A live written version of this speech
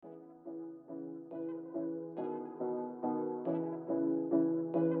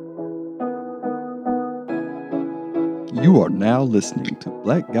You are now listening to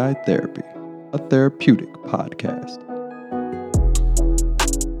Black Guy Therapy, a therapeutic podcast.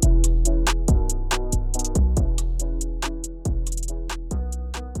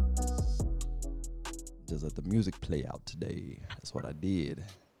 Just let the music play out today. That's what I did.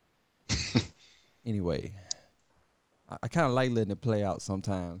 Anyway, I kind of like letting it play out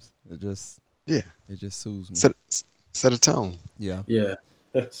sometimes. It just soothes me. Set a tone. Yeah. Yeah.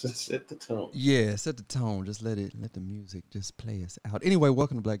 Set the tone. Yeah, set the tone. Just let the music just play us out. Anyway,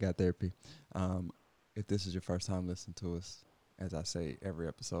 welcome to Black Guy Therapy. If this is your first time listening to us, as I say every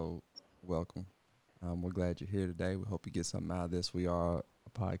episode, welcome. We're glad you're here today. We hope you get something out of this. We are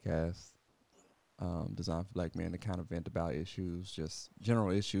a podcast designed for black men to kind of vent about issues, just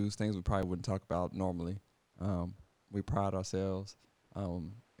general issues, things we probably wouldn't talk about normally. We pride ourselves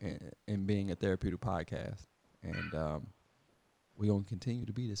in being a therapeutic podcast, and we're going to continue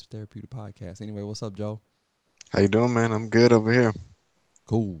to be this therapeutic podcast. Anyway, what's up, Joe? How you doing, man? I'm good over here.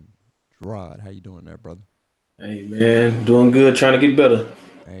 Cool. Gerard, how you doing there, brother? Hey, man. Doing good. Trying to get better.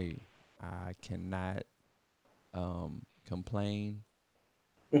 Hey, I cannot complain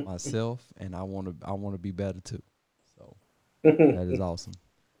myself, and I want to be better too. So that is awesome.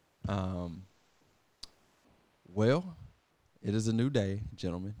 Well, it is a new day,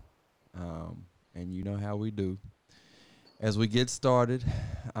 gentlemen, and you know how we do. As we get started,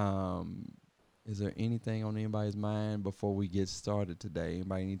 is there anything on anybody's mind before we get started today?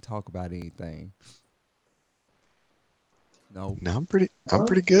 Anybody need to talk about anything? No. No, I'm pretty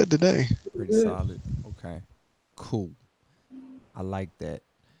good today. Pretty solid. Okay. Cool. I like that.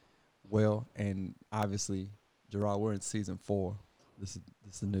 Well, and obviously, Gerard, we're in season 4. This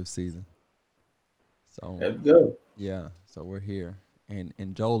is a new season. So Let's go. yeah, so we're here. And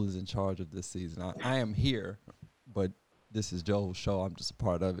Joel is in charge of this season. I am here, but this is Joel's show. I'm just a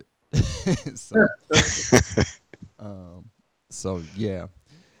part of it. So yeah.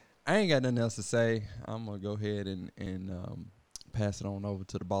 I ain't got nothing else to say. I'm gonna go ahead and pass it on over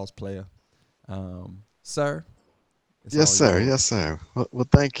to the boss player. Sir. Yes, sir. Yours. Yes, sir. Well,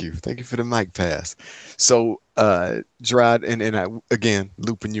 thank you. Thank you for the mic pass. So, Gerard, and I, again,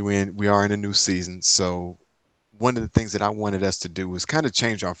 looping you in, we are in a new season. So one of the things that I wanted us to do was kind of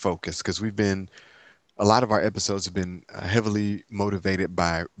change our focus because a lot of our episodes have been heavily motivated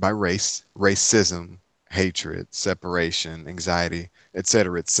by racism, hatred, separation, anxiety, et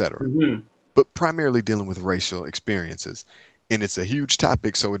cetera, et cetera. Mm-hmm. But primarily dealing with racial experiences. And it's a huge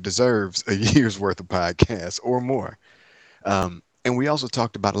topic, so it deserves a year's worth of podcasts or more. And we also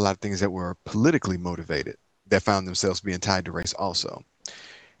talked about a lot of things that were politically motivated that found themselves being tied to race also.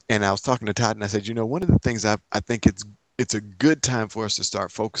 And I was talking to Todd and I said, one of the things I think it's a good time for us to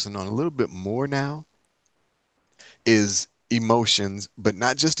start focusing on a little bit more now is emotions, but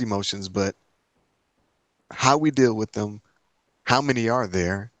not just emotions, but how we deal with them, how many are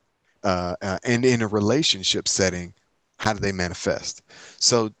there, and in a relationship setting, how do they manifest?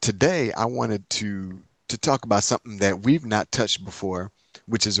 So today I wanted to talk about something that we've not touched before,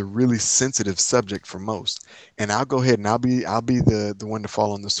 which is a really sensitive subject for most. And I'll go ahead and I'll be the one to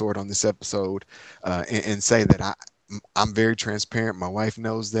fall on the sword on this episode, and say that I'm very transparent. My wife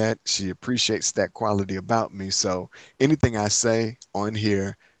knows that. She appreciates that quality about me. So anything I say on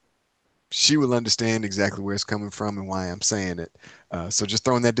here, she will understand exactly where it's coming from and why I'm saying it. So just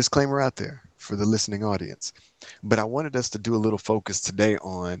throwing that disclaimer out there for the listening audience. But I wanted us to do a little focus today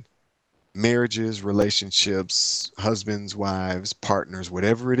on marriages, relationships, husbands, wives, partners,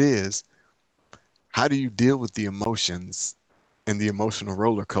 whatever it is. How do you deal with the emotions and the emotional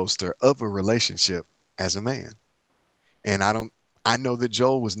roller coaster of a relationship as a man? And I know that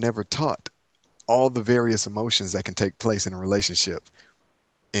Joel was never taught all the various emotions that can take place in a relationship.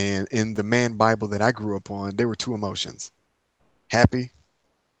 And in the man Bible that I grew up on, there were 2 emotions: happy,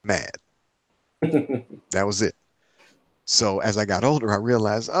 mad. That was it. So as I got older, I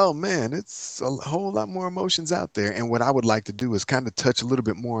realized, oh man, it's a whole lot more emotions out there. And what I would like to do is kind of touch a little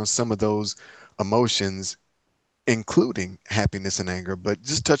bit more on some of those emotions, including happiness and anger, but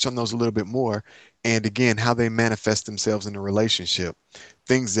just touch on those a little bit more. And again, how they manifest themselves in a relationship,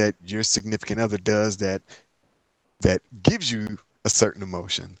 things that your significant other does that gives you a certain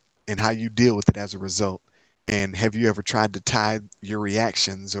emotion and how you deal with it as a result. And have you ever tried to tie your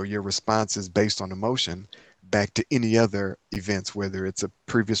reactions or your responses based on emotion back to any other events, whether it's a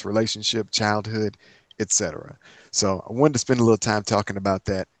previous relationship, childhood, etc.? So I wanted to spend a little time talking about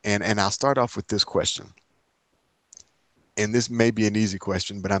that. And I'll start off with this question. And this may be an easy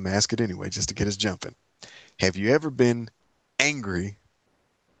question, but I'm going to ask it anyway, just to get us jumping. Have you ever been angry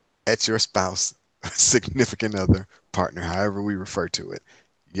at your spouse, significant other, partner, however we refer to it?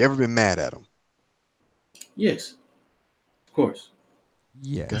 You ever been mad at them? Yes. Of course.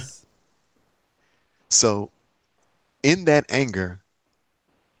 Okay. Yes. So in that anger,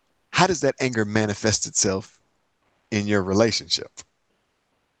 how does that anger manifest itself in your relationship?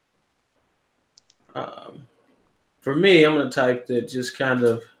 Um, for me, I'm the type that just kind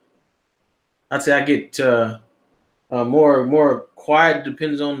of, I'd say I get more quiet.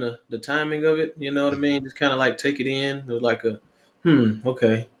 Depends on the timing of it. You know what I Mhm. mean? Just kind of like take it in, like a,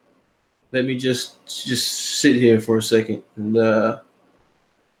 okay. Let me just sit here for a second, and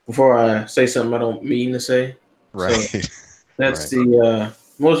before I say something I don't mean to say. So Right. that's Right. the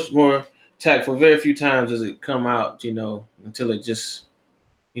most more tactful. Very few times does it come out, until it just,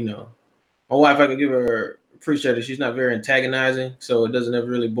 you know. My wife, I could give her appreciate it. She's not very antagonizing, so it doesn't ever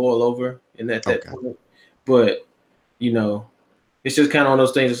really boil over in that Okay. point. But you know, it's just kind of one of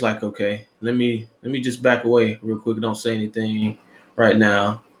those things. It's like, okay, let me just back away real quick. Don't say anything right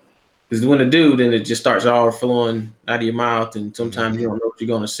now, because when it do, then it just starts all flowing out of your mouth, and sometimes Hmm. you don't know what you're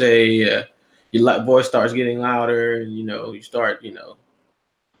gonna say. Your voice starts getting louder, and you start, you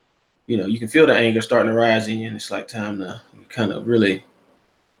can feel the anger starting to rise in you, and it's like time to kind of really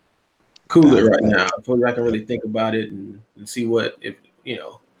cool it Dial it right back. now before I can Yep. really think about it and see what if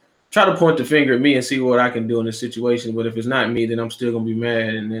try to point the finger at me and see what I can do in this situation. But if it's not me, then I'm still gonna be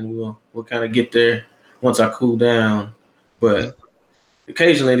mad, and then we'll kind of get there once I cool down. Hmm. But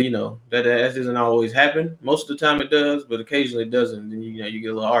occasionally, that doesn't always happen. Most of the time it does, but occasionally it doesn't. Then you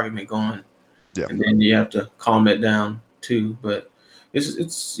get a little argument going, Yeah. and then you have to calm it down too. But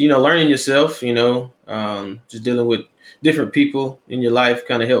it's learning yourself. Just dealing with different people in your life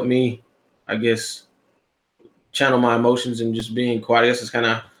kind of helped me, I guess, channel my emotions and just being quiet. I guess it's kind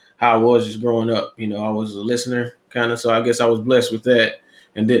of how I was just growing up. I was a listener kind of, so I guess I was blessed with that,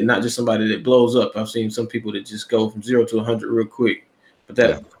 and then not just somebody that blows up. I've seen some people that just go from 0 to 100 real quick, but Yeah.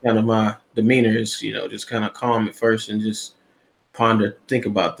 that kind of my demeanor is, just kind of calm at first and just ponder, think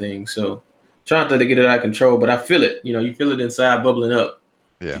about things. So trying to get it out of control, but I feel it. You feel it inside bubbling up.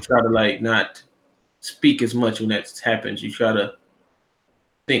 Yeah. You try to like not speak as much when that happens. You try to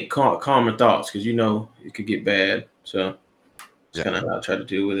think calmer thoughts because it could get bad. So it's Yeah. kind of how I try to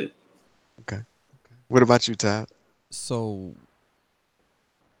deal with it. Okay. What about you, Todd? So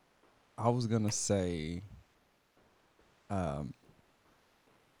I was gonna say, um,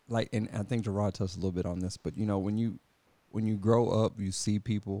 like, and I think Gerard touched a little bit on this, but when you grow up, you see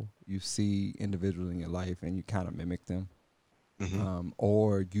people, you see individuals in your life, and you kind of mimic them, Hmm.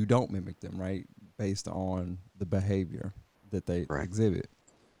 or you don't mimic them, right, based on the behavior that they Right. exhibit.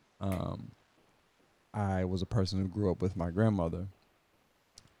 Um, I was a person who grew up with my grandmother,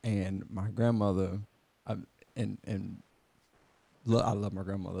 and my grandmother, I, and I love my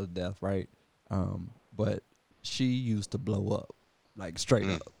grandmother to death, right? But she used to blow up, like straight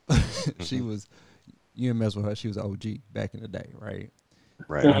Mm. up. She Hmm. was you didn't mess with her. She was OG back in the day, right?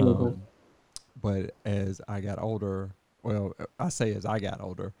 Right. Mhm. Um, but as I got older, well, I say as I got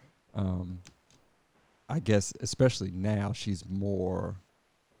older, um, I guess especially now she's more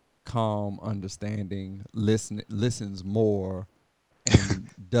calm, understanding, listens more, and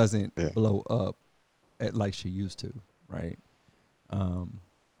doesn't Yeah. blow up like she used to, right? Um,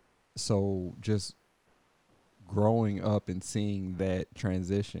 so just growing up and seeing that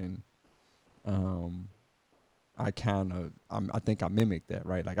transition, um, I think I mimic that,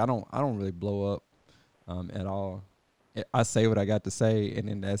 right? Like I don't really blow up at all. I say what I got to say, and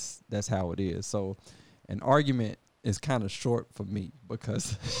then that's how it is. So, an argument is kind of short for me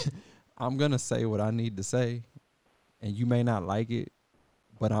because I'm gonna say what I need to say, and you may not like it,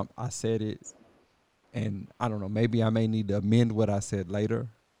 but I said it, and I don't know. Maybe I may need to amend what I said later,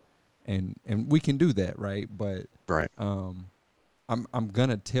 and we can do that, right? But Right. um, I'm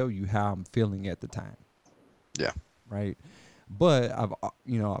gonna tell you how I'm feeling at the time, Yeah. right? But I've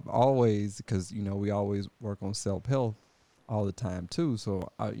always, because we always work on self health all the time too. So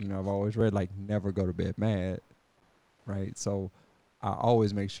I've always read like never go to bed mad, right? So I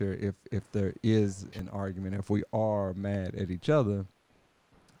always make sure if there is an argument, if we are mad at each other,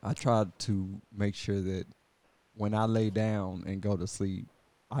 I try to make sure that when I lay down and go to sleep,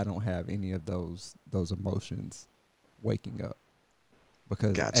 I don't have any of those emotions waking up,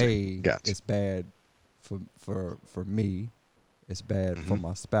 because Gotcha. Gotcha. it's bad for me, it's bad for Hmm.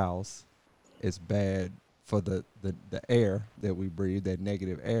 my spouse, it's bad for the air that we breathe, that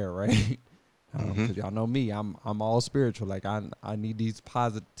negative air, right? Hmm. Because y'all know me, I'm all spiritual. Like I need these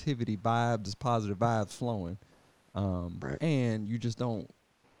positivity vibes, this positive vibes flowing, Right. and you just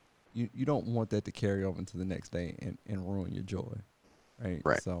you don't want that to carry over into the next day and ruin your joy, right?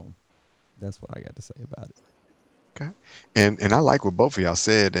 Right. So that's what I got to say about it. Okay. And I like what both of y'all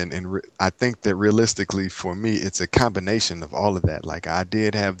said, and I think that realistically for me, it's a combination of all of that. Like I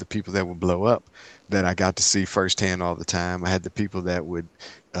did have the people that would blow up that I got to see firsthand all the time. I had the people that would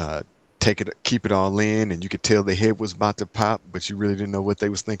uh, keep it all in, and you could tell their head was about to pop, but you really didn't know what they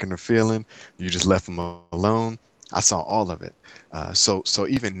was thinking or feeling. You just left them alone. I saw all of it. So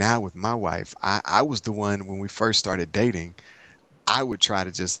even now with my wife, I was the one when we first started dating. I would try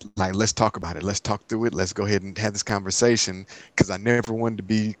to just like, let's talk about it. Let's talk through it. Let's go ahead and have this conversation because I never wanted to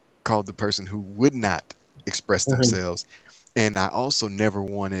be called the person who would not express Mhm. themselves. And I also never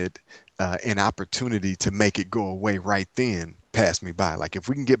wanted an opportunity to make it go away right then, pass me by. Like, if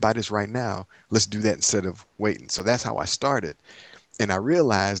we can get by this right now, let's do that instead of waiting. So that's how I started. And I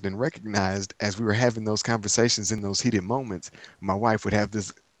realized and recognized as we were having those conversations in those heated moments, my wife would have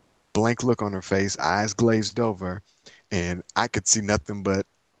this blank look on her face, eyes glazed over, and I could see nothing but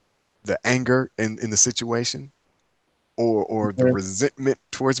the anger in the situation or the Mhm. resentment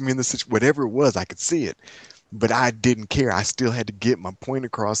towards me in the situation, whatever it was, I could see it. But I didn't care. I still had to get my point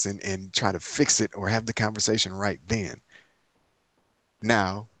across and try to fix it or have the conversation right then.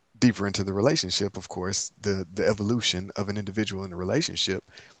 Now, deeper into the relationship, of course, the evolution of an individual in a relationship,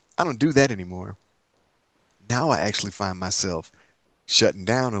 I don't do that anymore. Now I actually find myself shutting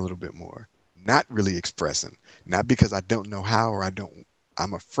down a little bit more, not really expressing, not because I don't know how or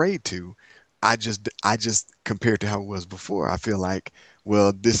I'm afraid to. I just compared to how it was before, I feel like,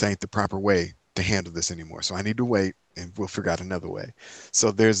 well, this ain't the proper way to handle this anymore. So I need to wait and we'll figure out another way.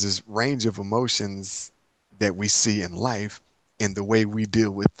 So there's this range of emotions that we see in life and the way we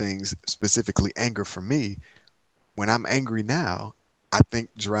deal with things, specifically anger for me. When I'm angry now, I think,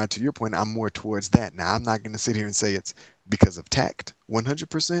 Gerard, to your point, I'm more towards that. Now, I'm not going to sit here and say it's because of tact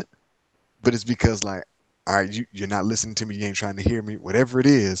 100%, but it's because, like, all right, you're not listening to me. You ain't trying to hear me, whatever it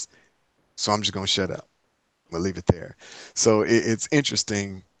is. So I'm just going to shut up. We'll leave it there. So it's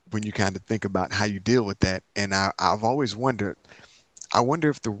interesting when you kind of think about how you deal with that. And I've always wondered, I wonder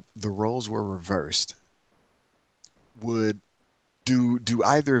if the roles were reversed. Would do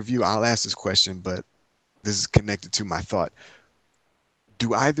either of you, I'll ask this question, but this is connected to my thought.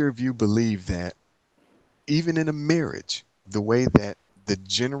 Do either of you believe that even in a marriage, the way that the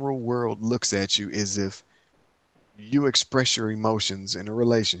general world looks at you is if you express your emotions in a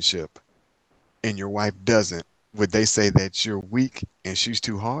relationship and your wife doesn't, would they say that you're weak and she's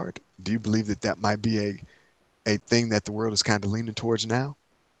too hard? Do you believe that that might be a thing that the world is kind of leaning towards now?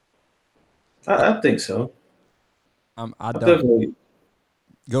 I, I think so. I I don't. definitely,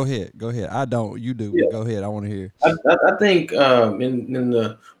 Go ahead. Go ahead. I don't. You do, but yeah. go ahead. I want to hear. I think in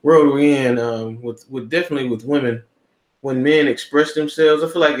the world we're in, with definitely with women, when men express themselves, I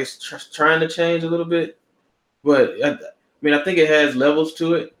feel like it's trying to change a little bit. But I mean, I think it has levels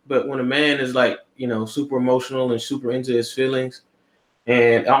to it. But when a man is like, super emotional and super into his feelings,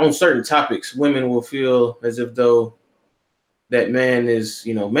 and on certain topics, women will feel as if though that man is,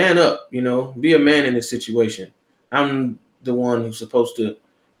 man up, be a man in this situation. I'm the one who's supposed to,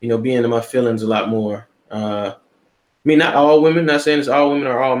 be into my feelings a lot more. I mean, not all women. Not saying it's all women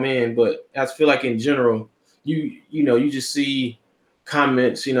or all men, but I feel like in general, you just see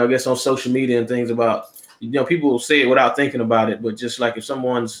comments, I guess on social media and things about, people say it without thinking about it, but just like if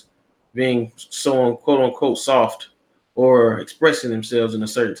someone's being so quote unquote soft or expressing themselves in a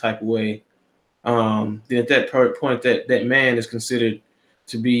certain type of way, then at that point, that man is considered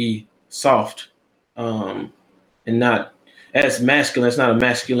to be soft, um, and not as masculine. It's not a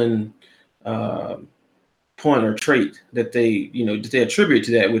masculine. Uh, Point or trait that they attribute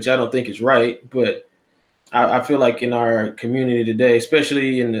to that, which I don't think is right. But I feel like in our community today,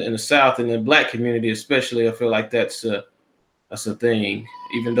 especially in the South and the Black community, especially, I feel like that's a thing.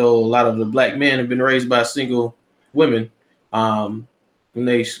 Even though a lot of the Black men have been raised by single women, um, when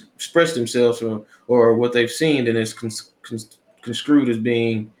they express themselves or what they've seen, then it's construed as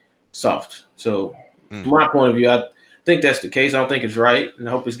being soft. So, from Mm. my point of view, I think that's the case. I don't think it's right, and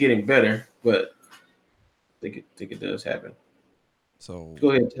I hope it's getting better. But I think it does happen. So,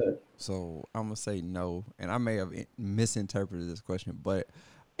 Go ahead, Ted. so I'm gonna say no, and I may have misinterpreted this question, but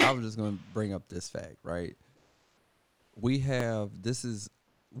I was just gonna bring up this fact, right? We have this is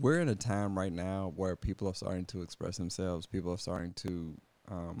we're in a time right now where people are starting to express themselves. People are starting to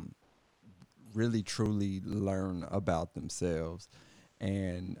um, really truly learn about themselves,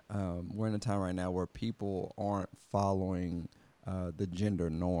 and we're in a time right now where people aren't following the gender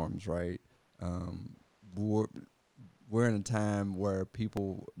norms, right? Um, we're, we're in a time where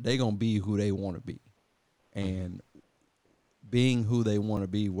people they gonna be who they want to be, Hmm. and being who they want to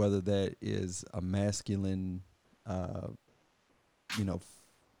be, whether that is a masculine, uh, you know,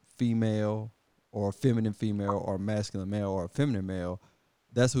 female, or a feminine female or a masculine male or a feminine male,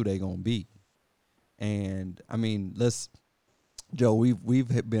 that's who they gonna be. And I mean, let's Joe,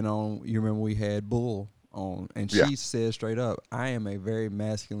 we've been on. You remember we had Bull on, and Yeah. she said straight up, "I am a very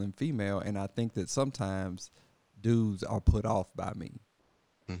masculine female, and I think that sometimes dudes are put off by me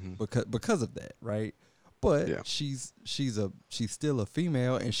Hmm. because of that, right? But Yeah. she's still a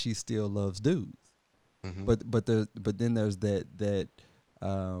female, and she still loves dudes. Hmm. But then there's that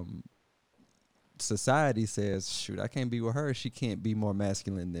um, society says, shoot, I can't be with her. She can't be more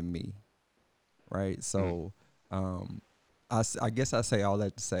masculine than me, right? So um, I guess I say all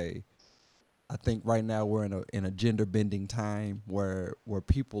that to say I think right now we're in a gender bending time where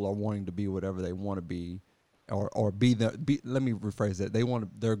people are wanting to be whatever they want to be, or be. Let me rephrase that.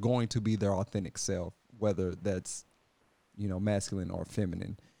 They're going to be their authentic self, whether that's masculine or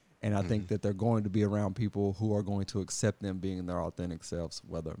feminine, and I Hmm. think that they're going to be around people who are going to accept them being their authentic selves,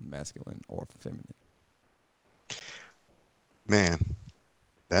 whether masculine or feminine. Man,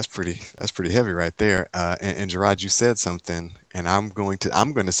 that's pretty heavy right there. And Gerard, you said something, and I'm going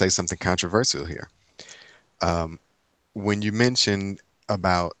to say something controversial here. Um, when you mentioned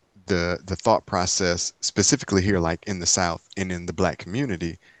about the thought process specifically here, like in the South and in the Black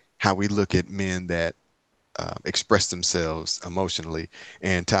community, how we look at men that express themselves emotionally.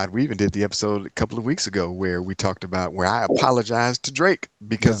 And Todd, we even did the episode a couple of weeks ago where we talked about where I apologized to Drake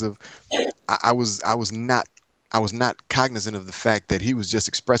Yeah, because of I was not cognizant of the fact that he was just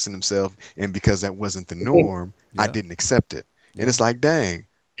expressing himself, and because that wasn't the norm, I yeah, didn't accept it. And yeah, it's like, dang,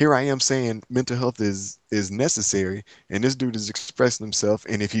 here I am saying mental health is necessary, and this dude is expressing himself,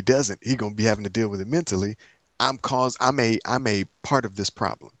 and if he doesn't, he gonna be having to deal with it mentally. I'm a part of this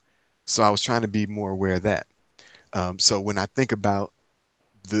problem. So I was trying to be more aware of that. So when I think about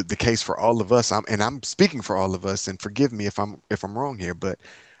the case for all of us, I'm speaking for all of us, and forgive me if I'm wrong here, but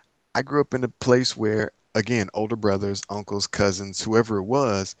I grew up in a place where, again, older brothers, uncles, cousins, whoever it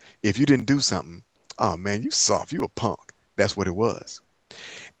was, if you didn't do something, oh man, you soft, you a punk. That's what it was.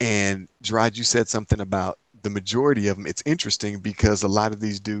 And Gerard, you said something about the majority of them. It's interesting because a lot of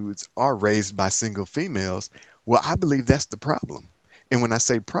these dudes are raised by single females. Well, I believe that's the problem. And when I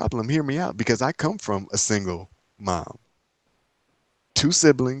say problem, hear me out because I come from a single mom, two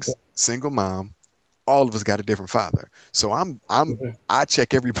siblings, single mom. All of us got a different father. So Mhm. I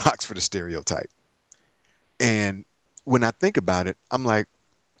check every box for the stereotype. And when I think about it, I'm like,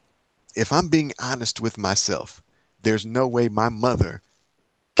 if I'm being honest with myself, there's no way my mother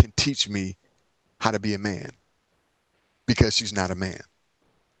can teach me how to be a man because she's not a man.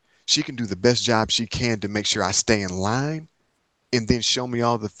 She can do the best job she can to make sure I stay in line and then show me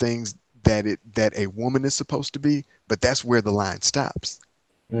all the things that a woman is supposed to be, but that's where the line stops.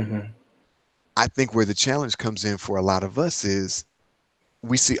 Mhm. I think where the challenge comes in for a lot of us is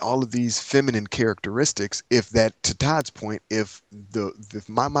we see all of these feminine characteristics. If that, to Todd's point, if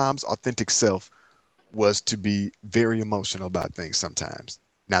my mom's authentic self was to be very emotional about things sometimes.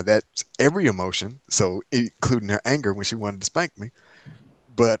 Now that's every emotion, so including her anger when she wanted to spank me.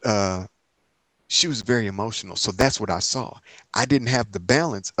 But she was very emotional, so that's what I saw. I didn't have the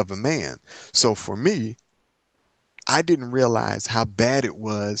balance of a man, so for me, I didn't realize how bad it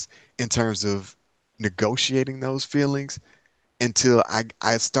was in terms of negotiating those feelings until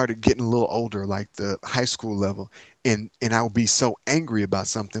I started getting a little older, like the high school level, and I would be so angry about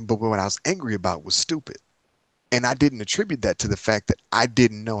something, but what I was angry about was stupid. And I didn't attribute that to the fact that I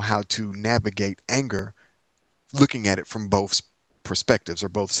didn't know how to navigate anger, looking at it from both perspectives or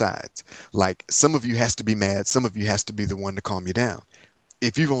both sides. Like some of you has to be mad, some of you has to be the one to calm you down.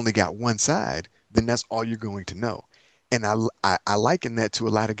 If you've only got one side, then that's all you're going to know. And I liken that to a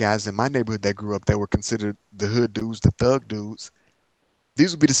lot of guys in my neighborhood that grew up that were considered the hood dudes, the thug dudes.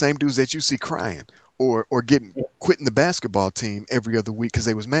 These would be the same dudes that you see crying or getting quitting the basketball team every other week because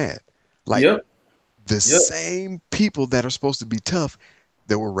they was mad. Like Yep. the Yep. same people that are supposed to be tough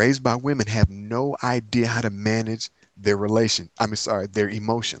that were raised by women have no idea how to manage their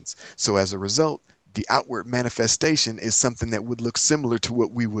emotions. So as a result, the outward manifestation is something that would look similar to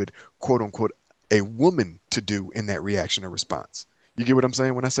what we would quote unquote a woman to do in that reaction or response. You get what I'm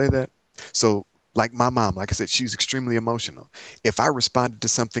saying when I say that? So like my mom, like I said, she's extremely emotional. If I responded to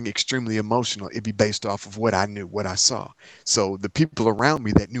something extremely emotional, it'd be based off of what I knew, what I saw. So the people around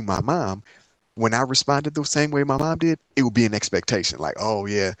me that knew my mom, when I responded the same way my mom did, it would be an expectation. Like, oh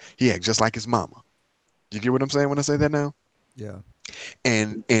yeah, he act just like his mama. You get what I'm saying when I say that now? yeah,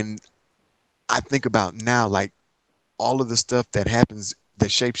 And I think about now, like all of the stuff that happens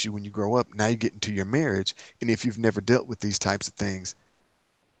that shapes you when you grow up. Now you get into your marriage, and if you've never dealt with these types of things,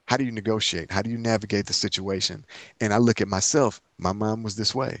 how do you negotiate? How do you navigate the situation? And I look at myself. My mom was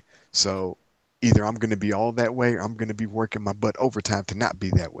this way, so either I'm going to be all that way or I'm going to be working my butt overtime to not be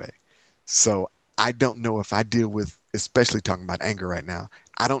that way. So I don't know if I deal with, especially talking about anger right now,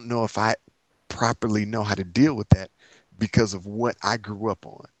 I don't know if I properly know how to deal with that because of what I grew up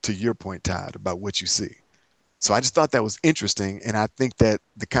on, to your point, Todd, about what you see. So I just thought that was interesting. And I think that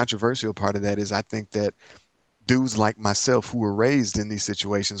the controversial part of that is I think that dudes like myself who were raised in these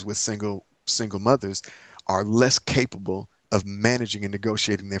situations with single mothers are less capable of managing and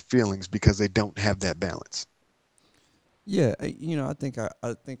negotiating their feelings because they don't have that balance. Yeah, I think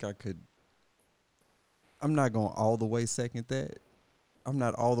I could. I'm not going to all the way second that. I'm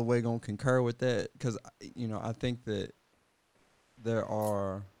not all the way going to concur with that because I think that there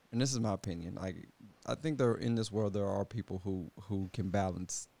are, and this is my opinion. Like, I think there in this world there are people who can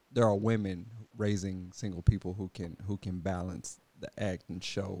balance. There are women raising single people who can balance the act and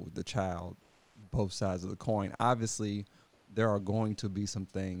show the child both sides of the coin. Obviously, there are going to be some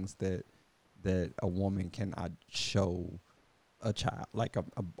things that a woman cannot show a child, like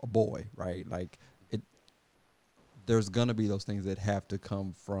a boy, right? Like it. There's gonna be those things that have to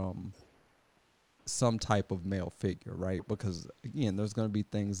come from some type of male figure, right? Because again, there's going to be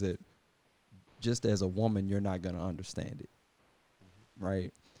things that just as a woman you're not going to understand it,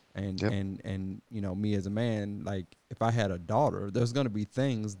 right? And Yep. and me as a man, like if I had a daughter, there's going to be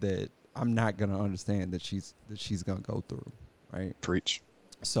things that I'm not going to understand that she's going to go through, right? Preach.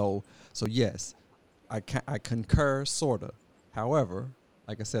 So yes, I concur sorta. However,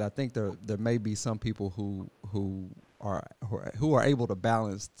 like I said, I think there may be some people who are able to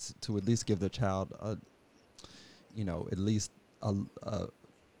balance to at least give their child at least a, a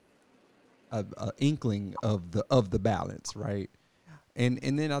a inkling of the balance, right? And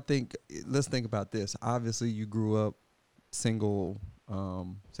then I think let's think about this. Obviously, you grew up single,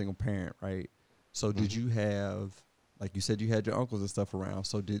 single parent, right? So did Hmm. you have, like you said, you had your uncles and stuff around.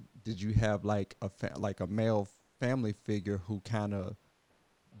 So did you have like like a male family figure who kind of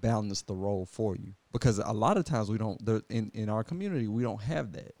balance the role for you? Because a lot of times we don't in our community we don't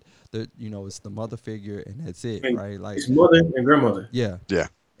have that. It's the mother figure and that's it, And right? Like his mother and grandmother. yeah, Yeah.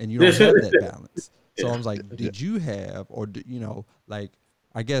 and you don't have that balance. So I Yeah. was like, Yeah. did you have or like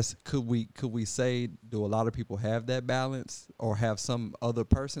I guess could we say do a lot of people have that balance or have some other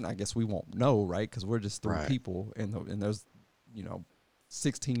person? I guess we won't know, right? Because we're just three Right. people and there's you know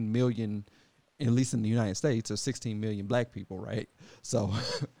 16 million, at least in the United States, there's 16 million black people, right? So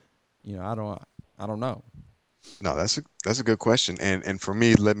I don't know. No, that's a good question. And for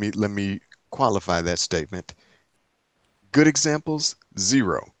me, let me qualify that statement. Good examples,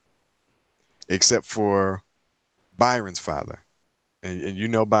 zero, except for Byron's father. And you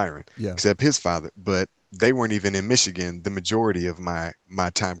know Byron, Yeah. except his father, but they weren't even in Michigan the majority of my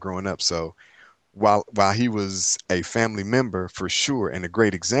time growing up. So while he was a family member for sure and a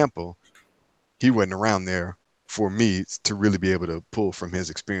great example, he wasn't around there for me to really be able to pull from his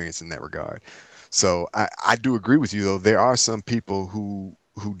experience in that regard. So I do agree with you though. There are some people who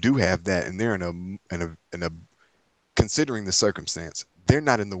do have that, and they're in a considering the circumstance, they're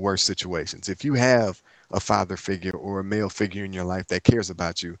not in the worst situations. If you have a father figure or a male figure in your life that cares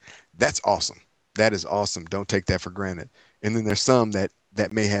about you, that's awesome. That is awesome. Don't take that for granted. And then there's some that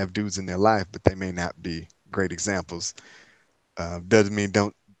may have dudes in their life, but they may not be great examples. Doesn't mean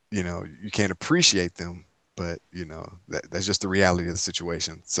don't you can't appreciate them, but that's just the reality of the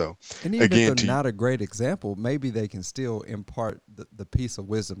situation. So And even if again, they're to not a great example, maybe they can still impart the piece of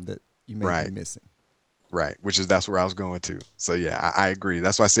wisdom that you may be right. missing. Right, which is that's where I was going to. So yeah, I agree.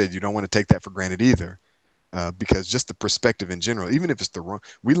 That's why I said you don't want to take that for granted either, because just the perspective in general, even if it's the wrong,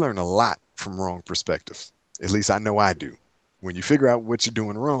 we learn a lot from wrong perspectives. At least I know I do. When you figure out what you're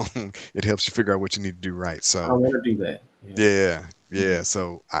doing wrong, it helps you figure out what you need to do right. I don't So want to do that. Yeah. yeah, yeah.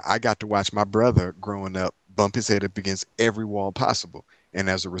 So I got to watch my brother growing up bump his head up against every wall possible. And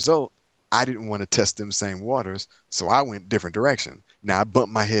as a result, I didn't want to test them same waters. So I went different direction. Now I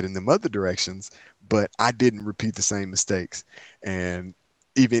bumped my head in them other directions, but I didn't repeat the same mistakes. And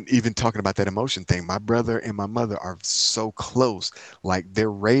even talking about that emotion thing, my brother and my mother are so close. Like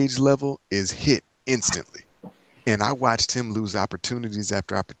their rage level is hit instantly. And I watched him lose opportunities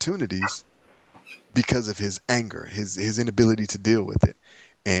after opportunities because of his anger, his inability to deal with it.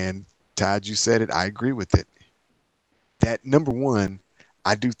 And Todd, you said it. I agree with it. That number one,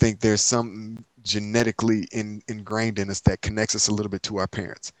 I do think there's something genetically ingrained in us that connects us a little bit to our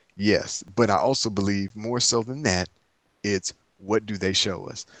parents. Yes, but I also believe more so than that, it's what do they show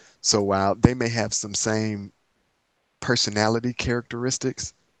us. So while they may have some same personality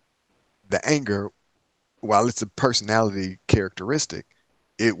characteristics, the anger, while it's a personality characteristic,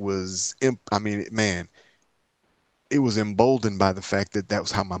 it was, I mean, man, it was emboldened by the fact that that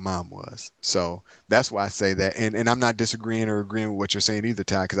was how my mom was. So that's why I say that. And I'm not disagreeing or agreeing with what you're saying either,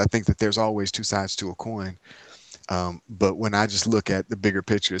 Ty, because I think that there's always two sides to a coin. But when I just look at the bigger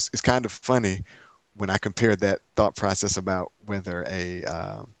picture, it's kind of funny when I compare that thought process about whether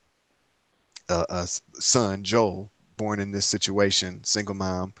a son, Joel, born in this situation, single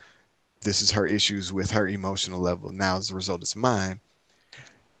mom, this is her issues with her emotional level. Now, as a result, it's mine.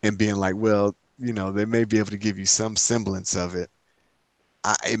 And being like, well, they may be able to give you some semblance of it.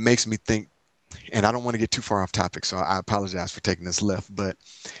 It makes me think, and I don't want to get too far off topic, so I apologize for taking this left, but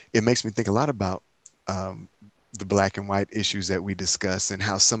it makes me think a lot about the black and white issues that we discuss and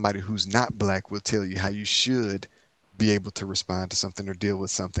how somebody who's not black will tell you how you should be able to respond to something or deal with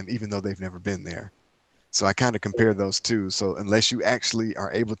something, even though they've never been there. So I kind of compare those two. So unless you actually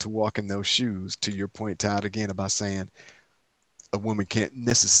are able to walk in those shoes, to your point, Todd, again about saying a woman can't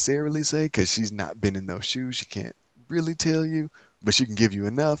necessarily say because she's not been in those shoes, she can't really tell you, but she can give you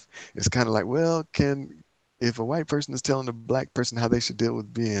enough. It's kind of like, well, if a white person is telling a black person how they should deal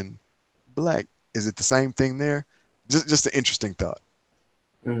with being black, is it the same thing there? Just an interesting thought.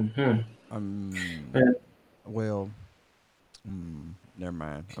 Mm-hmm. Well, never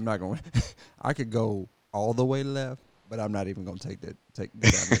mind. I'm not going. I could go all the way left, but I'm not even going to go down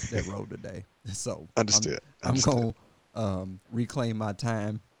that road today. So Understood. I'm going to reclaim my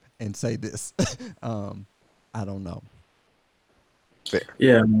time and say this. I don't know. Fair.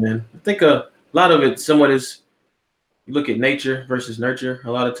 Yeah, man. I think a lot of it somewhat is you look at nature versus nurture.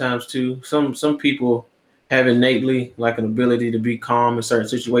 A lot of times too, some people have innately like an ability to be calm in certain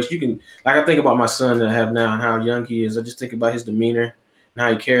situations. You can, like, I think about my son that I have now and how young he is. I just think about his demeanor and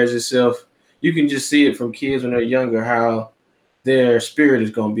how he carries himself. You can just see it from kids when they're younger how their spirit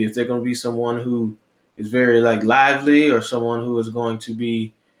is going to be. If they're going to be someone who is very like lively or someone who is going to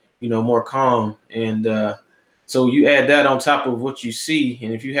be, more calm. And so you add that on top of what you see.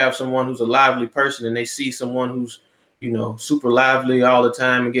 And if you have someone who's a lively person and they see someone who's, super lively all the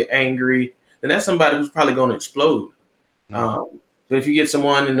time and get angry, then that's somebody who's probably going to explode. But if you get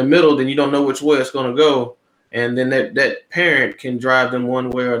someone in the middle, then you don't know which way it's going to go. And then that parent can drive them one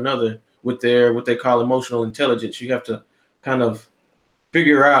way or another with their what they call emotional intelligence. You have to kind of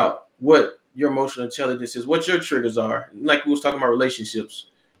figure out what your emotional intelligence is, what your triggers are. Like we was talking about relationships.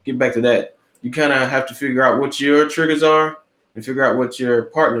 Get back to that. You kind of have to figure out what your triggers are and figure out what your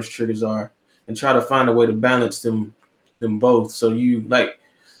partner's triggers are and try to find a way to balance them both. So you like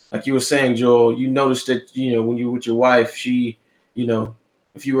you were saying, Joel, you noticed that, when you were with your wife, she,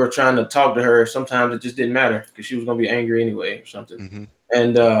 if you were trying to talk to her, sometimes it just didn't matter because she was going to be angry anyway or something. Mm-hmm.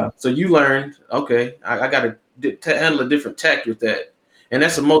 And so you learned, okay, I got to handle a different tact with that. And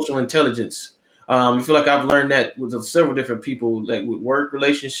that's emotional intelligence. I feel like I've learned that with several different people, like with work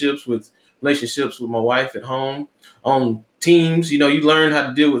relationships, with relationships with my wife at home, on teams. You learn how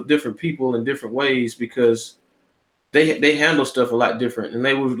to deal with different people in different ways because they handle stuff a lot different, and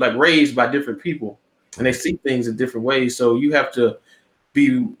they were like raised by different people, and they see things in different ways. So you have to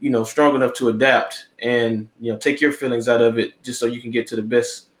be, strong enough to adapt and, take your feelings out of it just so you can get to the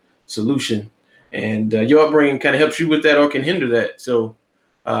best solution. And your upbringing kind of helps you with that or can hinder that. So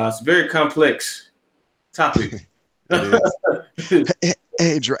it's a very complex topic.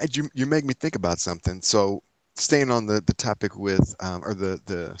 Hey, Dre, you make me think about something. So staying on the topic with, or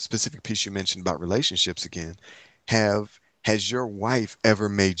the specific piece you mentioned about relationships again, has your wife ever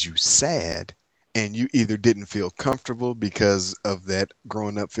made you sad and you either didn't feel comfortable because of that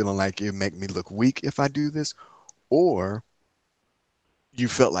growing up feeling like it make me look weak if I do this, or you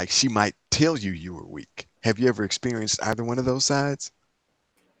felt like she might tell you were weak? Have you ever experienced either one of those sides?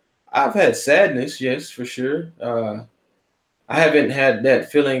 I've had sadness, yes, for sure. I haven't had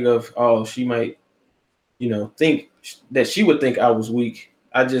that feeling of, oh, she might, think that she would think I was weak.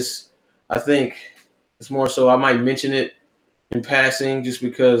 I think it's more so I might mention it in passing just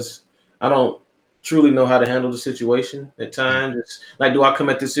because I don't truly know how to handle the situation at times. It's like, do I come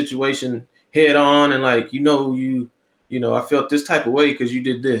at this situation head on and like, I felt this type of way because you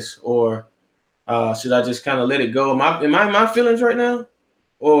did this, or should I just kind of let it go? Am I in my feelings right now,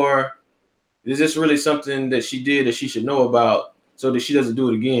 or is this really something that she did that she should know about so that she doesn't do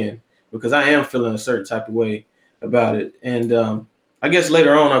it again? Because I am feeling a certain type of way about it, and I guess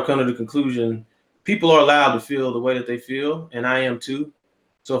later on I'll come to the conclusion people are allowed to feel the way that they feel, and I am too.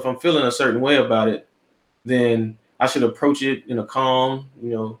 So if I'm feeling a certain way about it, then I should approach it in a calm,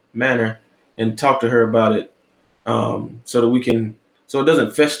 manner and talk to her about it, so that so it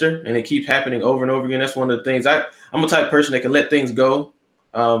doesn't fester and it keeps happening over and over again. That's one of the things I'm a type of person that can let things go.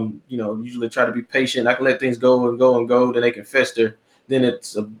 Usually try to be patient. I can let things go and go and go, then they can fester. Then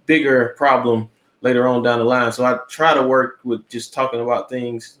it's a bigger problem later on down the line. So I try to work with just talking about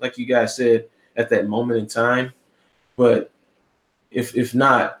things like you guys said at that moment in time. But if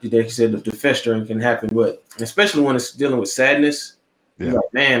not, like you said, the festering can happen. But especially when it's dealing with sadness, you're Yeah.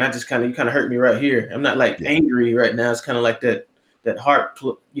 like, man, you kind of hurt me right here. I'm not like Yeah. angry right now. It's kind of like that heart,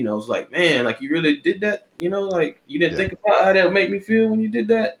 it's like, man, like you really did that, like you didn't Yeah. think about how that would make me feel when you did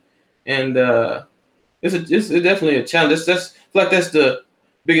that. And it's definitely a challenge. That's I feel like that's the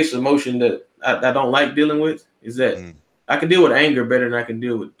biggest emotion that I don't like dealing with is that Mm. I can deal with anger better than I can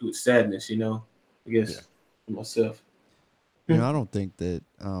deal with sadness. I Yeah. guess for myself. I don't think that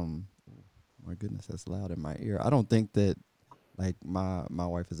my goodness, that's loud in my ear. I don't think that like my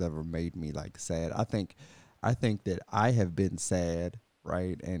wife has ever made me like sad. I think that I have been sad,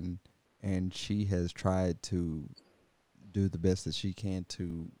 right? And she has tried to do the best that she can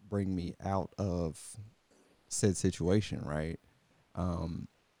to bring me out of said situation, right? Um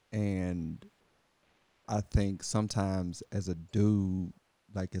and I think sometimes as a dude,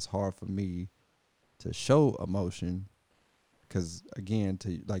 like it's hard for me to show emotion because again,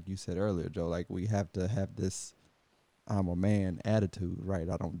 to like you said earlier, Joe, like we have to have this I'm a man attitude, right?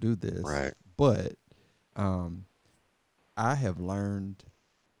 I don't do this. Right. But um I have learned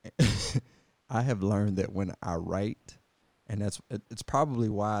I have learned that when I write, and it's probably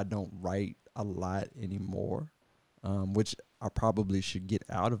why I don't write a lot anymore, which I probably should get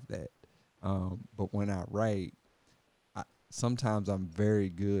out of that. But when I write, sometimes I'm very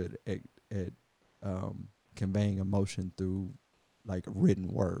good at conveying emotion through like written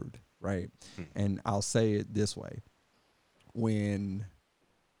word, right? Mm. And I'll say it this way: when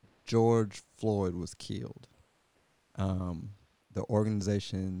George Floyd was killed, um, the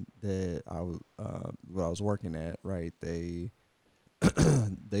organization that what I was working at, right? They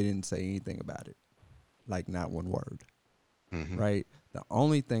they didn't say anything about it, like not one word, Mm-hmm. right? The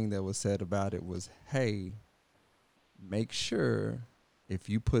only thing that was said about it was, "Hey, make sure if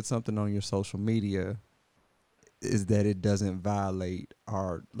you put something on your social media, is that it doesn't violate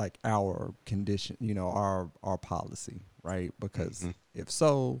our condition, our policy, right? Because Mm-hmm. if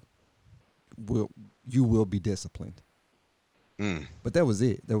so, will you will be disciplined." Mm. But that was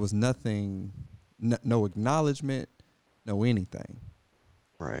it. There was nothing, no acknowledgement, no anything.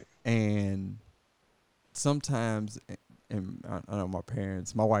 Right. And sometimes, and I know my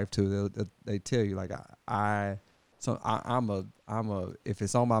parents, my wife too, they tell you like I'm a if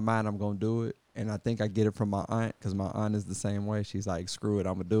it's on my mind, I'm gonna do it. And I think I get it from my aunt because my aunt is the same way. She's like, screw it,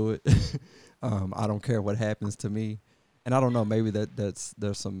 I'm gonna do it. I don't care what happens to me. And I don't know, maybe there's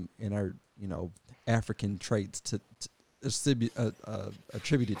some inner, African traits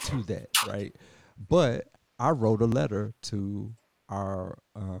attributed to that, right? But I wrote a letter to our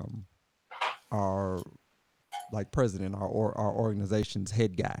like president, our organization's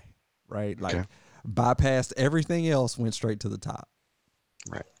head guy, right? Okay. Like bypassed everything else, went straight to the top.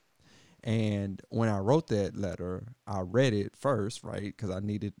 Right. And when I wrote that letter, I read it first, right? Because I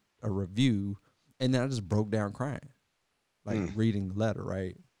needed a review, and then I just broke down crying, like Mm. reading the letter,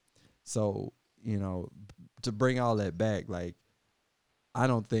 right? So to bring all that back, like I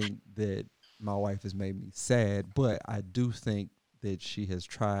don't think that my wife has made me sad, but I do think that she has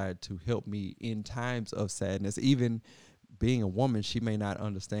tried to help me in times of sadness. Even being a woman, she may not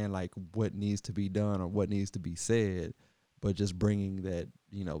understand like what needs to be done or what needs to be said, but just bringing that,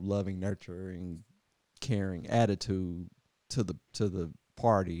 loving, nurturing, caring attitude to the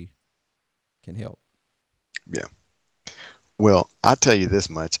party can help. Yeah. Well, I'll tell you this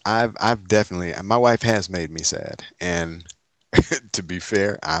much. I've definitely my wife has made me sad, and to be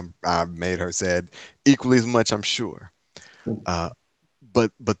fair, I've made her sad equally as much, I'm sure. Uh,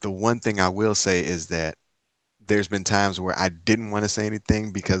 but the one thing I will say is that there's been times where I didn't want to say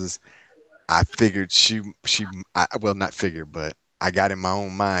anything because I figured well, not figured, but I got in my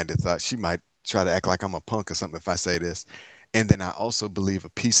own mind and thought she might try to act like I'm a punk or something if I say this. And then I also believe a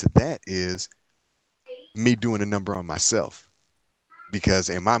piece of that is me doing a number on myself, because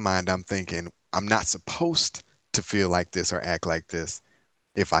in my mind I'm thinking I'm not supposed to feel like this or act like this.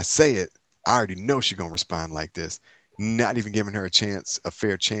 If I say it, I already know she's gonna respond like this. Not even giving her a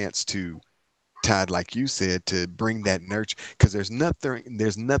fair chance to, Todd, like you said, to bring that nurture, because there's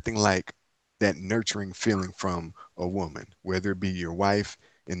nothing like that nurturing feeling from a woman, whether it be your wife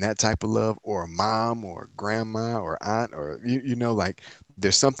in that type of love, or a mom or grandma or aunt, or like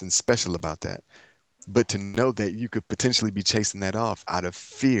there's something special about that. But to know that you could potentially be chasing that off out of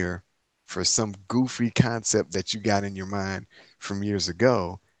fear for some goofy concept that you got in your mind from years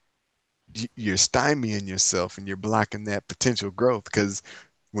ago, you're stymieing yourself and you're blocking that potential growth, because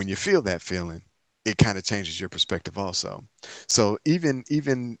when you feel that feeling, it kind of changes your perspective also. So even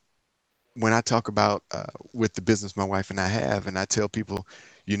when I talk about with the business my wife and I have, and I tell people,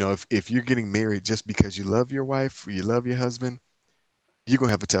 if you're getting married just because you love your wife or you love your husband, you're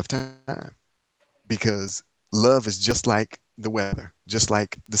gonna have a tough time because love is just like the weather, just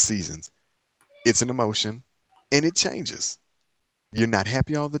like the seasons. It's an emotion and it changes. You're not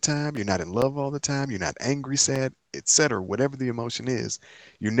happy all the time, you're not in love all the time, you're not angry, sad, etc. Whatever the emotion is,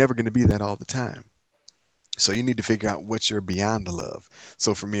 you're never going to be that all the time. So you need to figure out what you're beyond the love.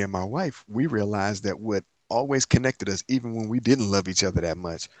 So for me and my wife, we realized that what always connected us, even when we didn't love each other that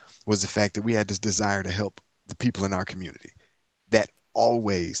much, was the fact that we had this desire to help the people in our community. That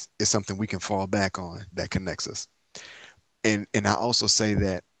always is something we can fall back on that connects us. And I also say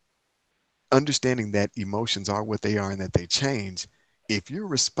that understanding that emotions are what they are and that they change. If you're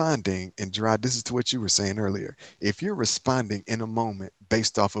responding, and Gerard, this is to what you were saying earlier, if you're responding in a moment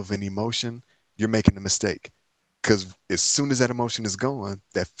based off of an emotion, you're making a mistake. Because as soon as that emotion is gone,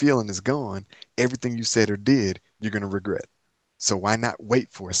 that feeling is gone, everything you said or did, you're going to regret. So why not wait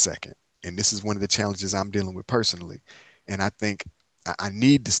for a second? And this is one of the challenges I'm dealing with personally. And I think I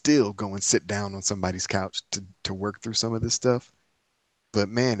need to still go and sit down on somebody's couch to work through some of this stuff. But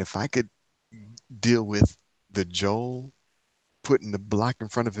man, if I could deal with the Joel putting the block in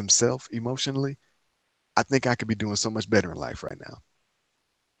front of himself emotionally, I think I could be doing so much better in life right now.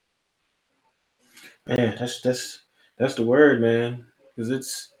 Man, that's the word, man. Because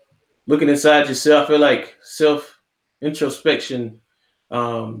it's looking inside yourself. I feel like self introspection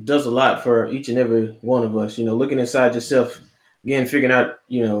does a lot for each and every one of us. Looking inside yourself, again, figuring out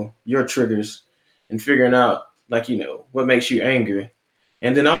your triggers, and figuring out like what makes you angry,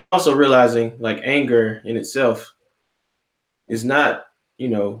 and then also realizing like anger in itself is not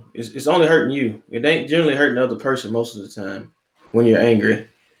it's only hurting you. It ain't generally hurting the other person most of the time when you're angry.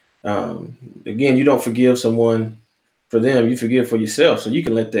 Again, you don't forgive someone for them, you forgive for yourself. So you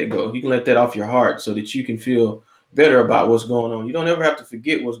can let that go. You can let that off your heart so that you can feel better about what's going on. You don't ever have to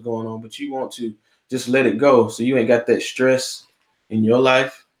forget what's going on, but you want to just let it go so you ain't got that stress in your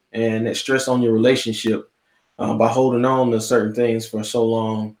life and that stress on your relationship by holding on to certain things for so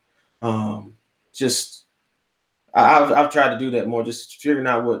long. Just I've tried to do that more, just figuring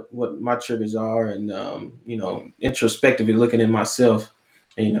out what my triggers are, and introspectively looking at myself.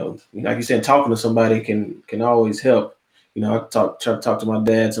 And, like you said, talking to somebody can always help. I try to talk to my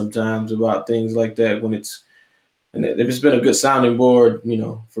dad sometimes about things like that when it's and if it's been a good sounding board,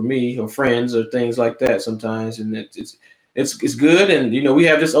 for me or friends or things like that sometimes, and it's good. And we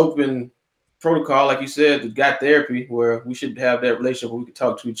have this open protocol, like you said, the got therapy, where we should have that relationship where we can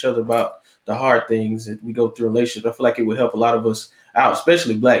talk to each other about the hard things that we go through in relationships. I feel like it would help a lot of us out,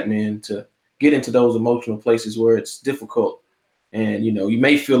 especially black men, to get into those emotional places where it's difficult. And you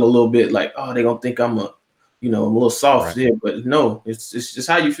may feel a little bit like, oh, they gonna think I'm a little soft Right. here, but no, it's just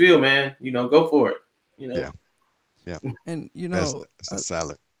how you feel, man. Go for it. You know. Yeah. Yeah. And That's that's a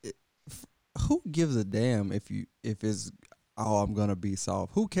solid. it, who gives a damn if it's I'm gonna be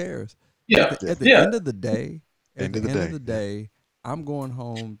soft? Who cares? At Yeah, the Yeah. at the yeah. end of the day, at End of the the end of day. the Yeah. day, I'm going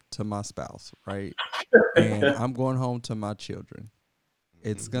home to my spouse, right? And I'm going home to my children.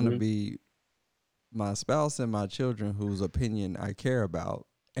 It's Hmm. gonna Mhm. be my spouse and my children whose opinion I care about,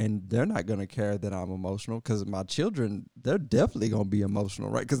 and they're not gonna care that I'm emotional because my children, they're definitely gonna be emotional,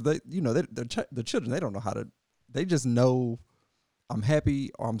 right? Because the children, they don't know how to, they just know I'm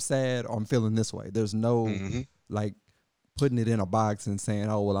happy or I'm sad or I'm feeling this way. There's no Hmm. like putting it in a box and saying,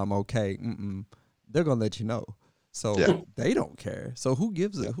 "Oh well, I'm okay." They're gonna let you know, Yeah. so they don't care. So who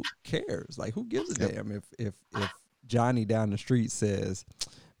gives Yep. it? Who cares? Like who gives a Yep. damn if Johnny down the street says,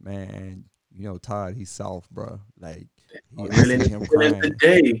 "Man, Todd, he's soft, bro. Like Oh, I really see need him to finish the crying."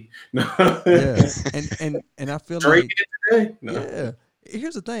 day. Yeah, and I feel Drink like it today. No. yeah.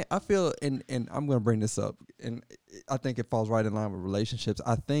 Here's the thing. I feel, and I'm going to bring this up, and I think it falls right in line with relationships.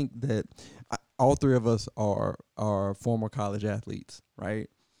 I think that all three of us are former college athletes, right?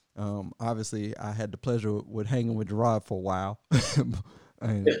 Obviously, I had the pleasure with hanging with Gerard for a while,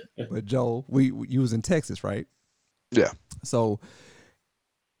 and but Joel, you was in Texas, right? Yeah. So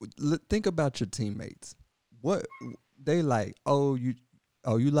think about your teammates. What they like? Oh, you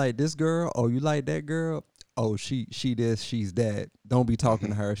like this girl? Oh, you like that girl? Oh, she this, she's that. Don't be talking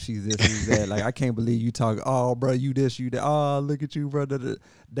Hmm. to her. She's this, she's that. Like I can't believe you talk. Oh, bro, you this, you that. Oh, look at you, bro.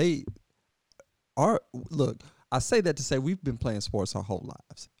 They are look. I say that to say we've been playing sports our whole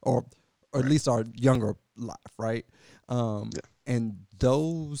lives, or at Right. least our younger life, right? Um, Yeah. and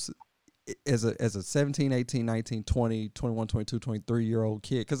those as a 17, 18, 19, 20, 21, 22, 23 year old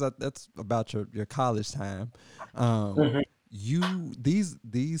kid, because that's about your college time. um Mhm. you these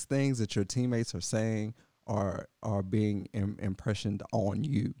things that your teammates are saying are being impressioned on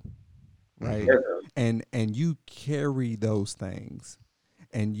you, right? Hmm. And you carry those things,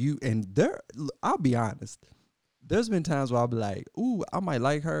 and you and there. I'll be honest. There's been times where I'll be like, "Ooh, I might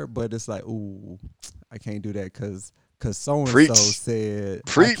like her," but it's like, "Ooh, I can't do that because so and so Preach. said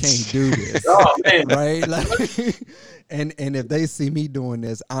I can't Preach. do this." Oh man, Right? Like and if they see me doing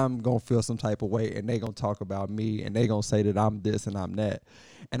this, I'm gonna feel some type of way and they gonna talk about me and they gonna say that I'm this and I'm that.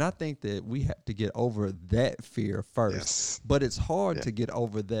 And I think that we have to get over that fear first. Yes. But it's hard Yeah. to get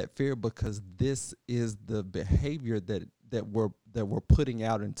over that fear because this is the behavior that we're putting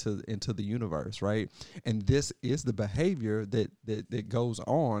out into the universe, right? And this is the behavior that goes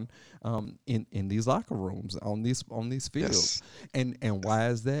on in these locker rooms on these fields. Yes. And why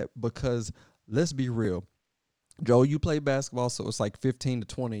is that? Because let's be real, Joe, you play basketball, so it's like 15 to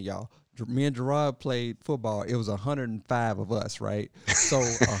 20 y'all. Me and Gerard played football. It was 105 of us, right?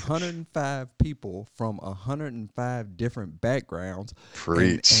 So 105 people from 105 different backgrounds,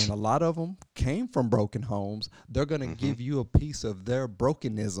 and Preach. a lot of them came from broken homes. They're gonna Hmm. give you a piece of their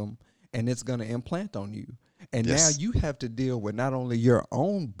brokenism, and it's gonna implant on you. And now Yes. you have to deal with not only your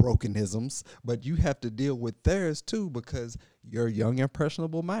own brokenisms, but you have to deal with theirs too, because your young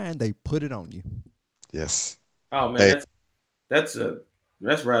impressionable mind, they put it on you. Yes. oh man, Hey. that's a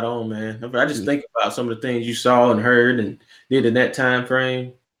that's right on, man. I just think about some of the things you saw and heard and did in that time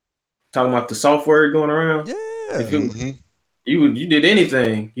frame. Talking about the soft word going around. If Yeah. it, Hmm. you did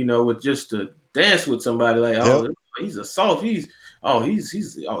anything, with just to dance with somebody, like, Yep. oh, he's a soft, he's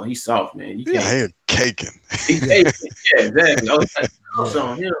soft, man. You Yeah. can't. Here, caking. He Yeah. paid me. Yeah, exactly. Oh, he got drugs Yeah.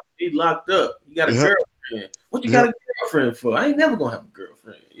 on him. He locked up. He got a Yep. girlfriend. What you got Yep. a girlfriend for? I ain't never gonna have a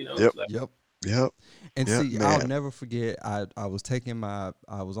girlfriend. Yep. It's like, Yep. Yep. And Yep. see, I'll Man. never forget. I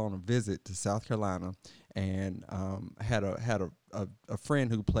was on a visit to South Carolina, and had a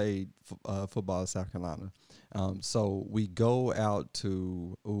friend who played football in South Carolina. So we go out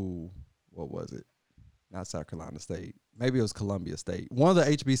to what was it? Not South Carolina State. Maybe it was Columbia State. One of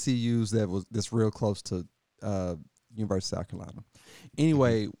the HBCUs that's real close to uh, University of South Carolina. Hmm.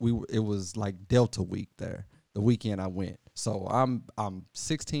 Anyway, it was like Delta Week there. The weekend I went. So I'm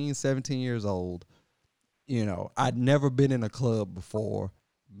 16, 17 years old. I'd never been in a club before.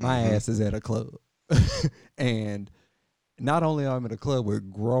 My Hmm. ass is at a club. And not only I'm in a club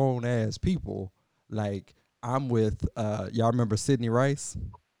with grown ass people, like I'm with y'all remember Sydney Rice?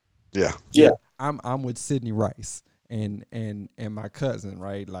 Yeah. yeah, Yeah, I'm with Sydney Rice and my cousin,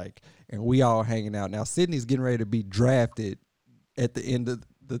 right? Like, and we all hanging out. Now Sydney's getting ready to be drafted at the end of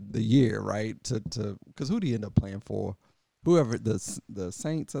the year, right? To because who do you end up playing for? Whoever the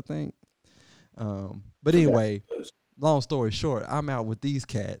Saints, I think. But forgot. anyway, long story short, I'm out with these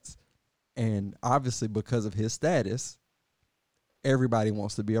cats, and obviously because of his status, everybody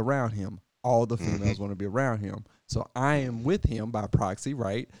wants to be around him. All the Hmm. females want to be around him. So I am with him by proxy,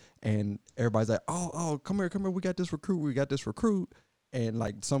 right? And everybody's like, oh, come here, come here. We got this recruit. And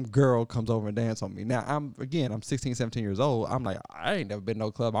like some girl comes over and dance on me. Now I'm 16, 17 years old. I'm like, I ain't never been to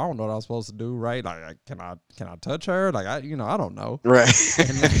no club. I don't know what I'm supposed to do, right? Like, can I touch her? Like I don't know. Right.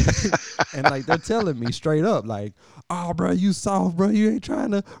 And like, and like they're telling me straight up, like, oh, bro, you soft, bro. You ain't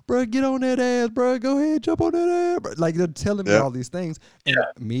trying to, bro, get on that ass, bro. Go ahead, jump on that ass. Bro. Like they're telling me Yep. all these things, and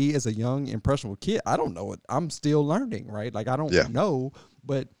me as a young impressionable kid, I don't know it. I'm still learning, right? Like I don't Yeah. know,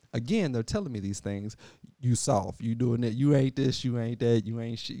 but again, they're telling me these things. You soft, you doing it. You ain't this, you ain't that, you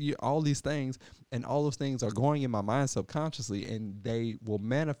ain't shit. All these things, and all those things are going in my mind subconsciously, and they will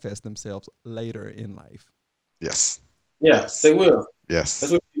manifest themselves later in life. Yes. Yeah, Yes. they will. That's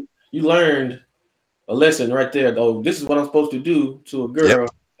Yes. what you learned a lesson right there. Oh, this is what I'm supposed to do to a Yep. girl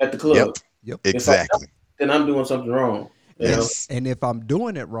at the Yep. club. Yep. If I don't, Exactly. then I'm doing something wrong. You know. And Yes. and if I'm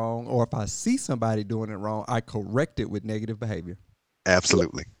doing it wrong or if I see somebody doing it wrong, I correct it with negative behavior.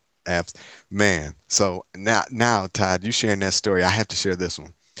 Absolutely. Abs Man. So now, Todd, you sharing that story. I have to share this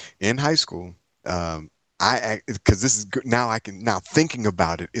one. In high school, because this is good. Now I can now thinking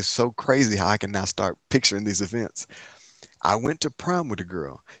about it. It's so crazy how I can now start picturing these events. I went to prom with a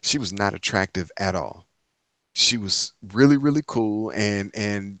girl. She was not attractive at all. She was really, really cool, and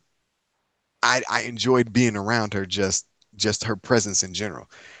I enjoyed being around her, just her presence in general.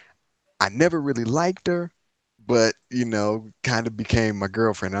 I never really liked her, but kind of became my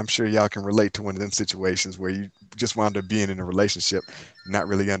girlfriend. I'm sure y'all can relate to one of them situations where you just wound up being in a relationship, not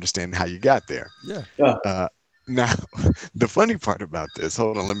really understanding how you got there. Yeah. Yeah. Uh, Now, the funny part about this,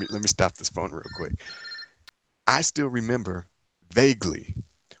 hold on, let me stop this phone real quick. I still remember vaguely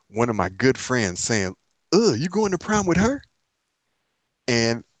one of my good friends saying, "Ugh, you going to prom with her?"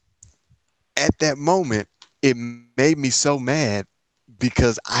 And at that moment, it made me so mad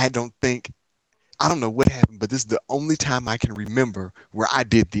because I don't know what happened, but this is the only time I can remember where I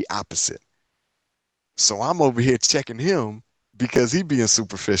did the opposite. So I'm over here checking him because he being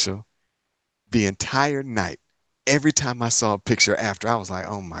superficial the entire night. Every time I saw a picture after, I was like,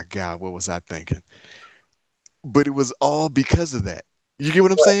 oh my God, what was I thinking? But it was all because of that. You get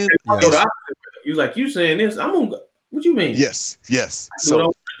what I'm saying? I go Yeah. the opposite way. You like, you saying this? I'm gonna go. What you mean? Yes, yes. I do what I So,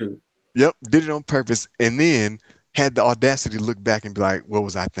 want to do. yep, did it on purpose and then had the audacity to look back and be like, what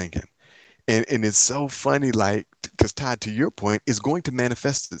was I thinking? And it's so funny, like, because Todd, to your point, it's going to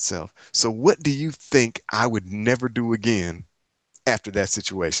manifest itself. So what do you think I would never do again after that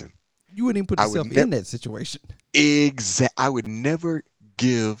situation? You wouldn't even put I would yourself in that situation. I would never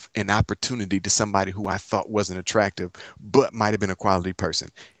give an opportunity to somebody who I thought wasn't attractive, but might have been a quality person.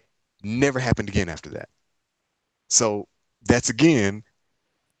 Never happened again after that. So that's again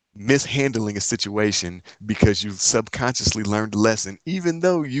mishandling a situation because you subconsciously learned a lesson, even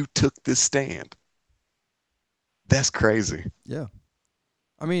though you took this stand. That's crazy. Yeah.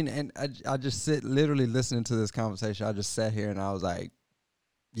 I mean, and I just sit literally listening to this conversation. I just sat here and I was like,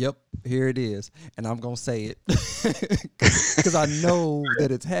 yep, here it is. And I'm going to say it because I know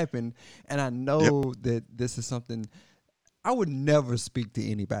that it's happened. And I know that this is something I would never speak to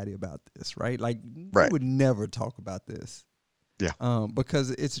anybody about this, right? Like, we would never talk about this. Yeah. Because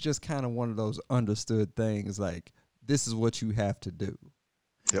it's just kind of one of those understood things. Like, this is what you have to do.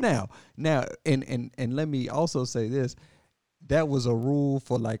 Yep. Now, and let me also say this. That was a rule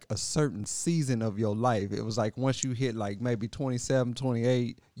for like a certain season of your life. It was like once you hit like maybe 27,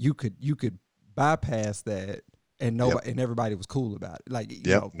 28, you could bypass that and nobody and everybody was cool about it. Like, you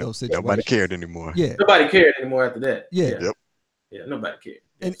know, those situations. Nobody cared anymore. Yeah. Nobody cared anymore after that. Yeah. Yep. Yeah, nobody cared.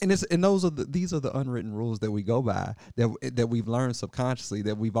 And these are the unwritten rules that we go by that we've learned subconsciously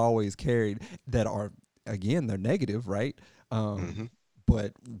that we've always carried that are, again, they're negative, right?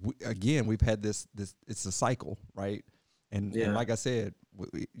 But again, we've had this it's a cycle, right? And like I said,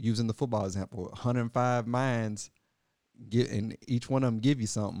 using the football example, 105 minds and each one of them give you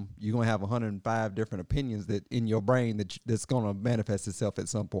something. You're gonna have 105 different opinions that in your brain that's gonna manifest itself at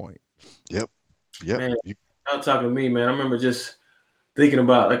some point. Yep. Man, I'm talking to me, man. I remember just thinking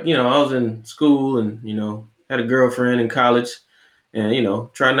about, like, you know, I was in school and, you know, had a girlfriend in college and, you know,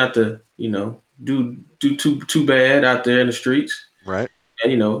 try not to, you know, do too bad out there in the streets. Right.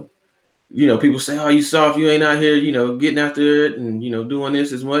 And, you know, people say, oh, you soft, you ain't out here, you know, getting after it and, you know, doing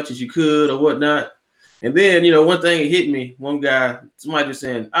this as much as you could or whatnot. And then, you know, one thing hit me, one guy, somebody just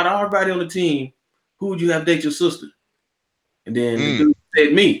saying, out of everybody on the team, who would you have date your sister? And then the dude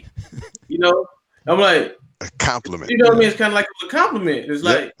said me, you know, I'm like, a compliment. You know what I mean? It's kind of like a compliment. It's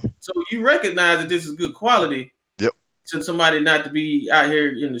like, so you recognize that this is good quality. Yep. To somebody not to be out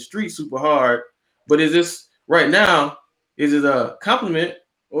here in the street super hard. But is this right now, is it a compliment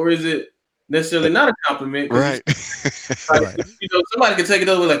or is it necessarily not a compliment? Right. Like, you know, somebody can take it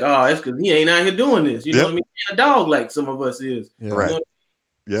over like, oh, it's because he ain't out here doing this. You know what I mean? He ain't a dog like some of us is. Yeah. Right.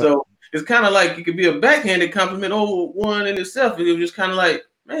 You know? So it's kind of like it could be a backhanded compliment over one in itself. It was just kind of like,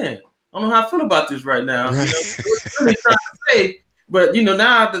 man, I don't know how I feel about this right now. Right. You know, what I'm really trying to say, but you know,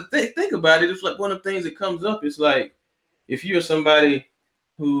 now I have to think about it. It's like one of the things that comes up. It's like if you're somebody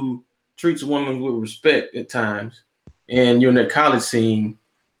who treats a woman with respect at times, and you're in that college scene,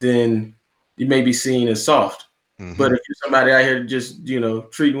 then you may be seen as soft. But if you're somebody out here just, you know,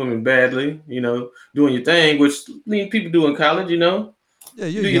 treating women badly, you know, doing your thing, which people do in college, you know. Yeah,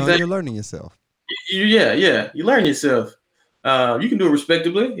 you're learning yourself. You learn yourself. You can do it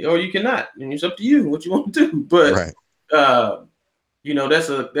respectably or you cannot. And it's up to you what you want to do. But you know, that's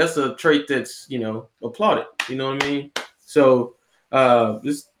a trait that's, you know, applauded. You know what I mean? So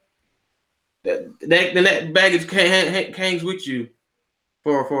that baggage hangs with you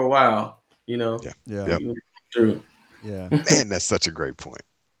for a while, you know. Yeah. True. Yeah. Man, that's such a great point.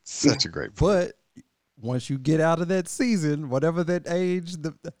 Such a great point. But once you get out of that season, whatever that age,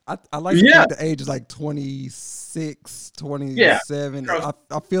 I like to think the age is like 26, 27.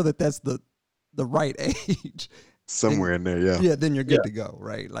 I feel that's the right age. Somewhere in there, Yeah, then you're good to go,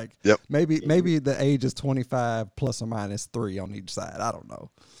 right? Like maybe the age is 25 plus or minus 3 on each side. I don't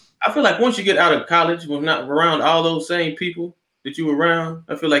know. I feel like once you get out of college, when not around all those same people that you were around,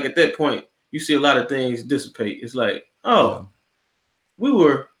 I feel like at that point you see a lot of things dissipate. It's like, we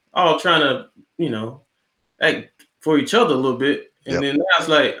were all trying to, you know, act for each other a little bit, and then now it's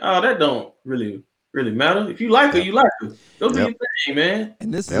like, oh, that don't really matter. If you like her, you like her. Go do your thing, man.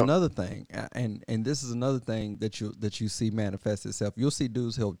 And this is another thing, and this is another thing that you see manifest itself. You'll see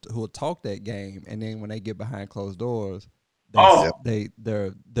dudes who'll talk that game, and then when they get behind closed doors,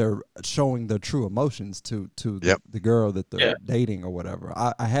 they're showing their true emotions to the girl that they're dating or whatever.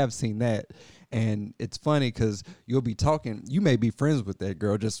 I have seen that, And it's funny because you'll be talking, you may be friends with that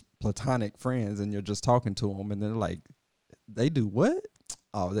girl, just platonic friends, and you're just talking to them, and they're like, they do what?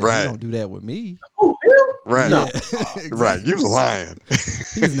 Oh, they Right. don't do that with me. Oh, hell? Right. No. Yeah, Right. You exactly. was lying.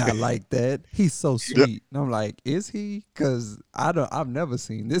 He's not like that. He's so Yep. sweet. And I'm like, is he? Because I've never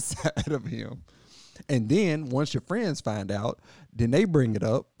seen this side of him. And then once your friends find out, then they bring it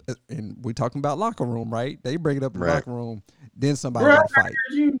up. And we're talking about locker room, right? They bring it up in the Right. locker room. Then somebody Bro, I got to fight.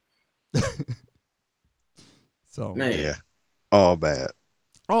 heard you. So Man. Yeah. All bad.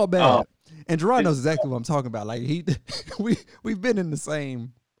 all Oh, bad. And Gerard knows exactly what I'm talking about. Like we've been in the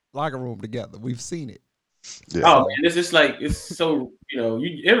same locker room together. We've seen it. Yeah. oh So man, it's just like it's so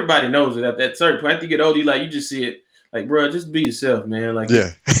you everybody knows it at that certain point. After you get older, you just see it. Like, bro, just be yourself, man. Like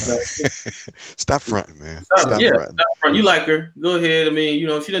Yeah. uh, Stop fronting, man. stop, Stop yeah, yeah, fronting. stop front. You like her, go ahead. I mean,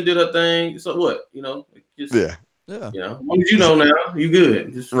 if she done did her thing, so what? Just Yeah. yeah, as long as you know now, you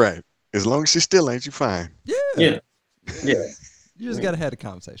good. Just Right. As long as she still ain't, you fine. yeah, yeah, yeah. yeah. You just gotta have the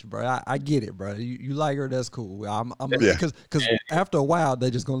conversation, bro. I get it, bro. You like her, that's cool. I'm Yeah. because after a while they're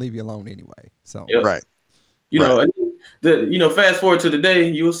just gonna leave you alone anyway. So Yep. Right. You Right. know, and fast forward to today,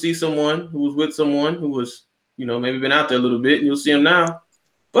 you'll see someone who was with someone who was, maybe been out there a little bit, and you'll see them now.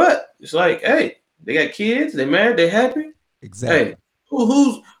 But it's like, hey, they got kids, they married, they happy. exactly, Hey,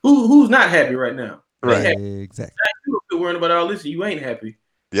 who's not happy right now? They Right. happy. exactly. You don't feel worrying about all this, and you ain't happy.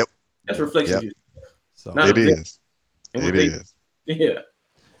 Yep. That's a reflection Yep. of you. So Not It of them. is. And It what they, is. yeah.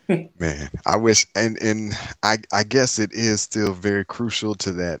 Man, I wish, and I guess it is still very crucial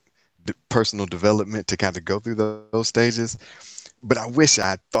to that personal development to kind of go through those stages. But I wish I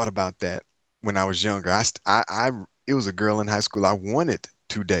had thought about that when I was younger. It was a girl in high school I wanted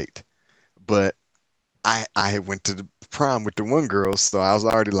to date, but I had went to the prom with the one girl, so I was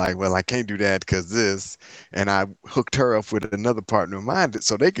already like, well, I can't do that because this, and I hooked her up with another partner of mine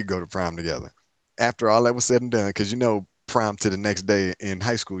so they could go to prom together. After all that was said and done, because prom to the next day in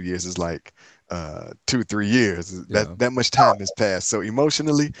high school years is like 2 3 years. yeah, That much time has passed. So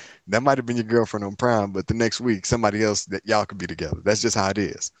emotionally, that might have been your girlfriend on prom, but the next week somebody else that y'all could be together. That's just how it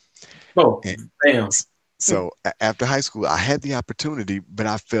is. Oh, And damn. so after high school, I had the opportunity, but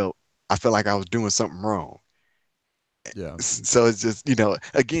I felt like I was doing something wrong. yeah, So it's just,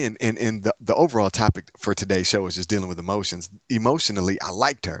 again, in the overall topic for today's show is just dealing with emotions. Emotionally, I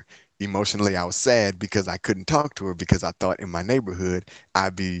liked her. Emotionally, I was sad because I couldn't talk to her because I thought in my neighborhood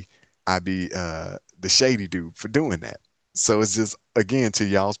I'd be the shady dude for doing that. So it's just, again, to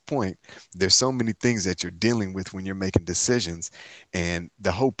y'all's point, there's so many things that you're dealing with when you're making decisions, and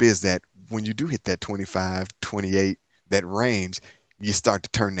the hope is that when you do hit that 25, 28, that range, you start to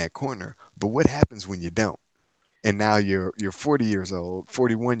turn that corner. But what happens when you don't? And now you're 40 years old,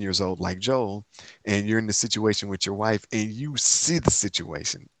 41 years old, like Joel, and you're in the situation with your wife, and you see the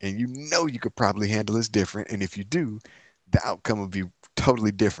situation, and you could probably handle this different, and if you do, the outcome will be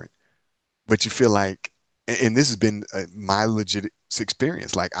totally different. But you feel like, and this has been my legit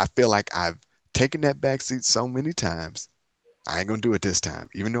experience. Like I feel like I've taken that back seat so many times. I ain't gonna do it this time,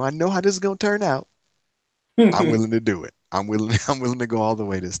 even though I know how this is gonna turn out. I'm willing to do it. I'm willing. I'm willing to go all the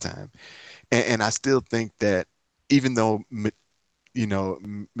way this time. And I still think that even though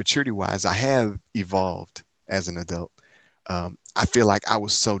maturity wise, I have evolved as an adult. I feel like I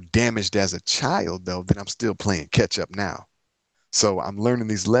was so damaged as a child, though, that I'm still playing catch up now. So I'm learning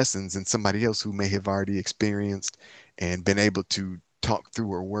these lessons, and somebody else who may have already experienced and been able to talk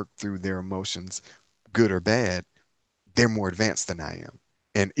through or work through their emotions, good or bad, they're more advanced than I am.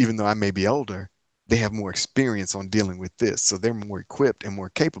 And even though I may be older, they have more experience on dealing with this. So they're more equipped and more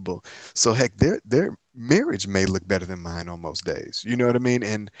capable. So heck, their marriage may look better than mine on most days. You know what I mean?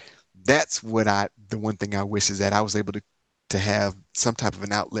 And that's the one thing I wish is that I was able to have some type of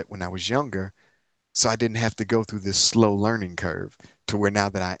an outlet when I was younger, so I didn't have to go through this slow learning curve to where now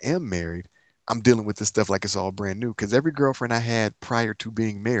that I am married, I'm dealing with this stuff like it's all brand new. Because every girlfriend I had prior to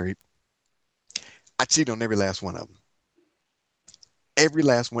being married, I cheated on every last one of them. Every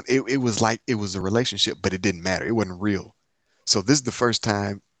last one. It was like it was a relationship, but it didn't matter. It wasn't real. So this is the first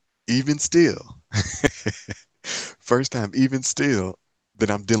time, even still, first time, even still,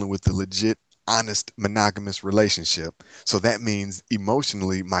 that I'm dealing with a legit, honest, monogamous relationship. So that means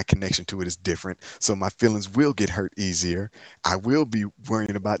emotionally, my connection to it is different. So my feelings will get hurt easier. I will be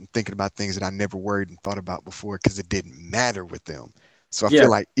worrying about and thinking about things that I never worried and thought about before because it didn't matter with them. So I Yeah, feel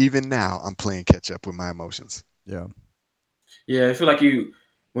like even now, I'm playing catch up with my emotions. yeah, yeah. I feel like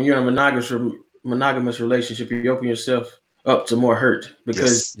when you're in a monogamous relationship, you open yourself up to more hurt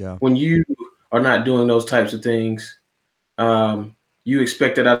because Yes. yeah, when you are not doing those types of things, you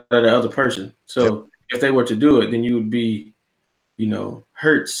expect it out of the other person. Yep. So if they were to do it, then you would be,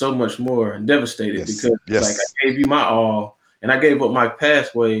 hurt so much more and devastated Yes. because it's like Yes. I gave you my all and I gave up my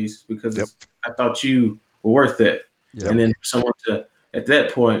past ways because Yep. I thought you were worth that. Yeah. And then for someone to, at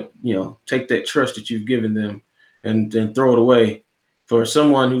that point, take that trust that you've given them and then throw it away for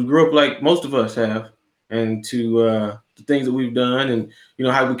someone who grew up like most of us have, and to the things that we've done and,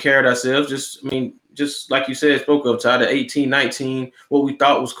 how we carried ourselves. Just like you said, spoke of Todd, at 18, 19, what we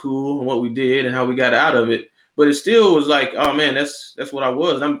thought was cool and what we did and how we got out of it. But it still was like, oh man, that's what I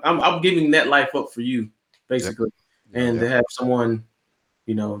was. I'm giving that life up for you, basically. Yep. And to have someone,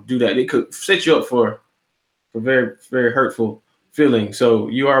 do that, it could set you up for very, very hurtful feelings. So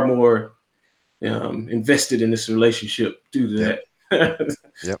you are more invested in this relationship due to that.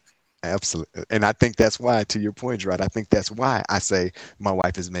 Yep. Absolutely. And I think that's why, to your point, Gerard, I think that's why I say my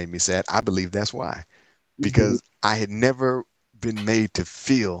wife has made me sad. I believe that's why. Because I had never been made to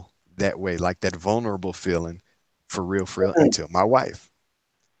feel that way, like that vulnerable feeling for real, until my wife.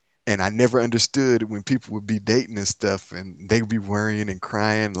 And I never understood when people would be dating and stuff and they would be worrying and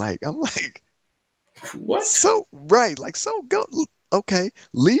crying. Like, I'm like, What? so, right. Like, so go, okay,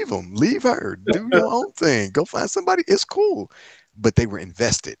 leave them, leave her, do your own thing, go find somebody. It's cool. But they were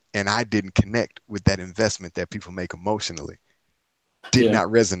invested, and I didn't connect with that investment that people make emotionally. Did not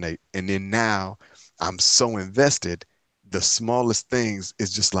resonate. And then now I'm so invested, the smallest things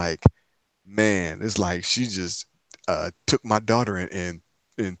is just like, man, it's like she just took my daughter and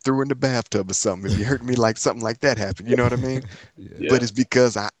threw her in the bathtub or something. If you heard me, like something like that happened, you know what I mean? Yeah. But it's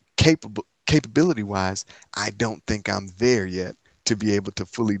because capability wise, I don't think I'm there yet to be able to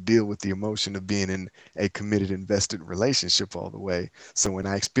fully deal with the emotion of being in a committed, invested relationship all the way. So when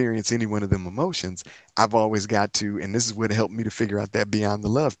I experience any one of them emotions, I've always got to, and this is what helped me to figure out that beyond the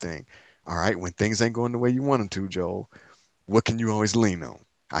love thing. All right, when things ain't going the way you want them to, Joel, what can you always lean on?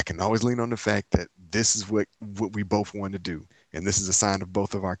 I can always lean on the fact that this is what we both want to do, and this is a sign of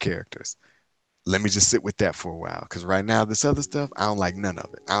both of our characters. Let me just sit with that for a while, because right now this other stuff, I don't like none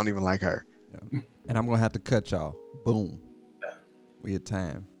of it. I don't even like her. Yeah. And I'm gonna have to cut y'all. Boom. We had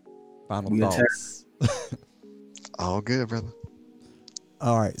time. Final We had thoughts. All good, brother.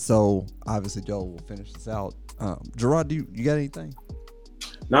 All right. So obviously Joel will finish this out. Gerard, do you got anything?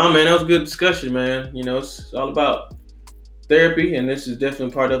 No, man, that was a good discussion, man. It's all about therapy, and this is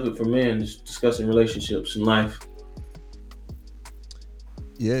definitely part of it for men, just discussing relationships and life.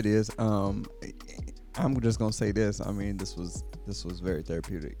 Yeah, it is. I'm just gonna say this. I mean, this was very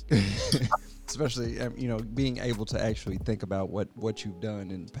therapeutic, especially being able to actually think about what you've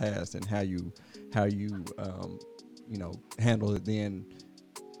done in the past and how you handle it then,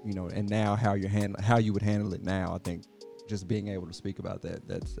 and now how you would handle it now. I think just being able to speak about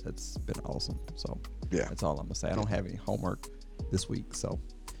that's been awesome. So yeah, that's all I'm gonna say. I don't have any homework this week, so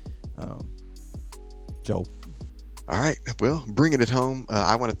Joe. All right. Well, bringing it home,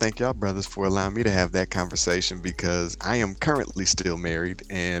 I want to thank y'all brothers for allowing me to have that conversation, because I am currently still married,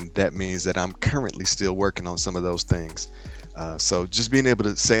 and that means that I'm currently still working on some of those things. So just being able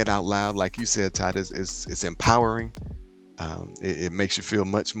to say it out loud, like you said, Todd, it's empowering. It makes you feel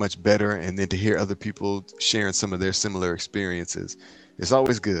much, much better. And then to hear other people sharing some of their similar experiences, it's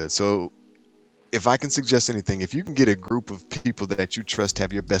always good. So if I can suggest anything, if you can get a group of people that you trust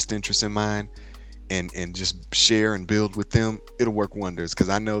have your best interests in mind, and just share and build with them, it'll work wonders. Because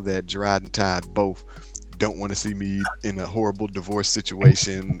I know that Gerard and Todd both don't want to see me in a horrible divorce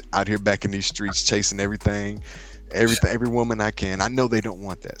situation out here back in these streets chasing everything, every woman I can. I know they don't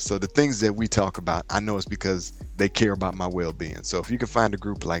want that. So the things that we talk about, I know it's because they care about my well-being. So if you can find a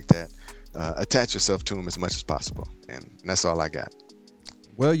group like that, attach yourself to them as much as possible. And that's all I got.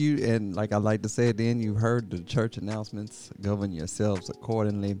 Well, and like I like to say it, then you heard the church announcements. Govern yourselves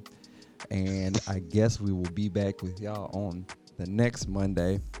accordingly. And I guess we will be back with y'all on the next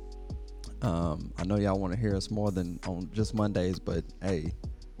Monday. I know y'all want to hear us more than on just Mondays, but hey,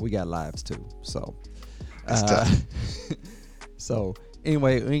 we got lives too. So, so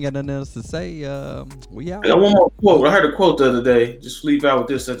anyway, we ain't got nothing else to say. We out. I got one more quote. I heard a quote the other day. Just leave out with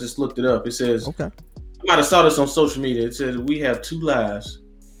this. I just looked it up. It says, okay. I might have saw this on social media. It says, we have two lives,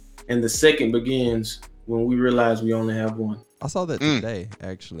 and the second begins when we realize we only have one. I saw that today,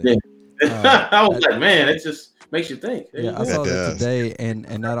 actually. Yeah. I was like, man, it just makes you think. I saw that today,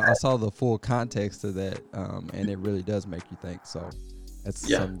 and I saw the full context of that, and it really does make you think. So that's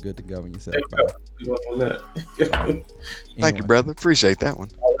something good to govern yourself by. Thank you, brother. Appreciate that one.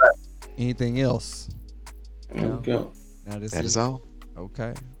 All right. Anything else? No? Now that is all.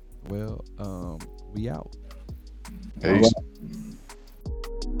 Okay. Well, we out. Peace.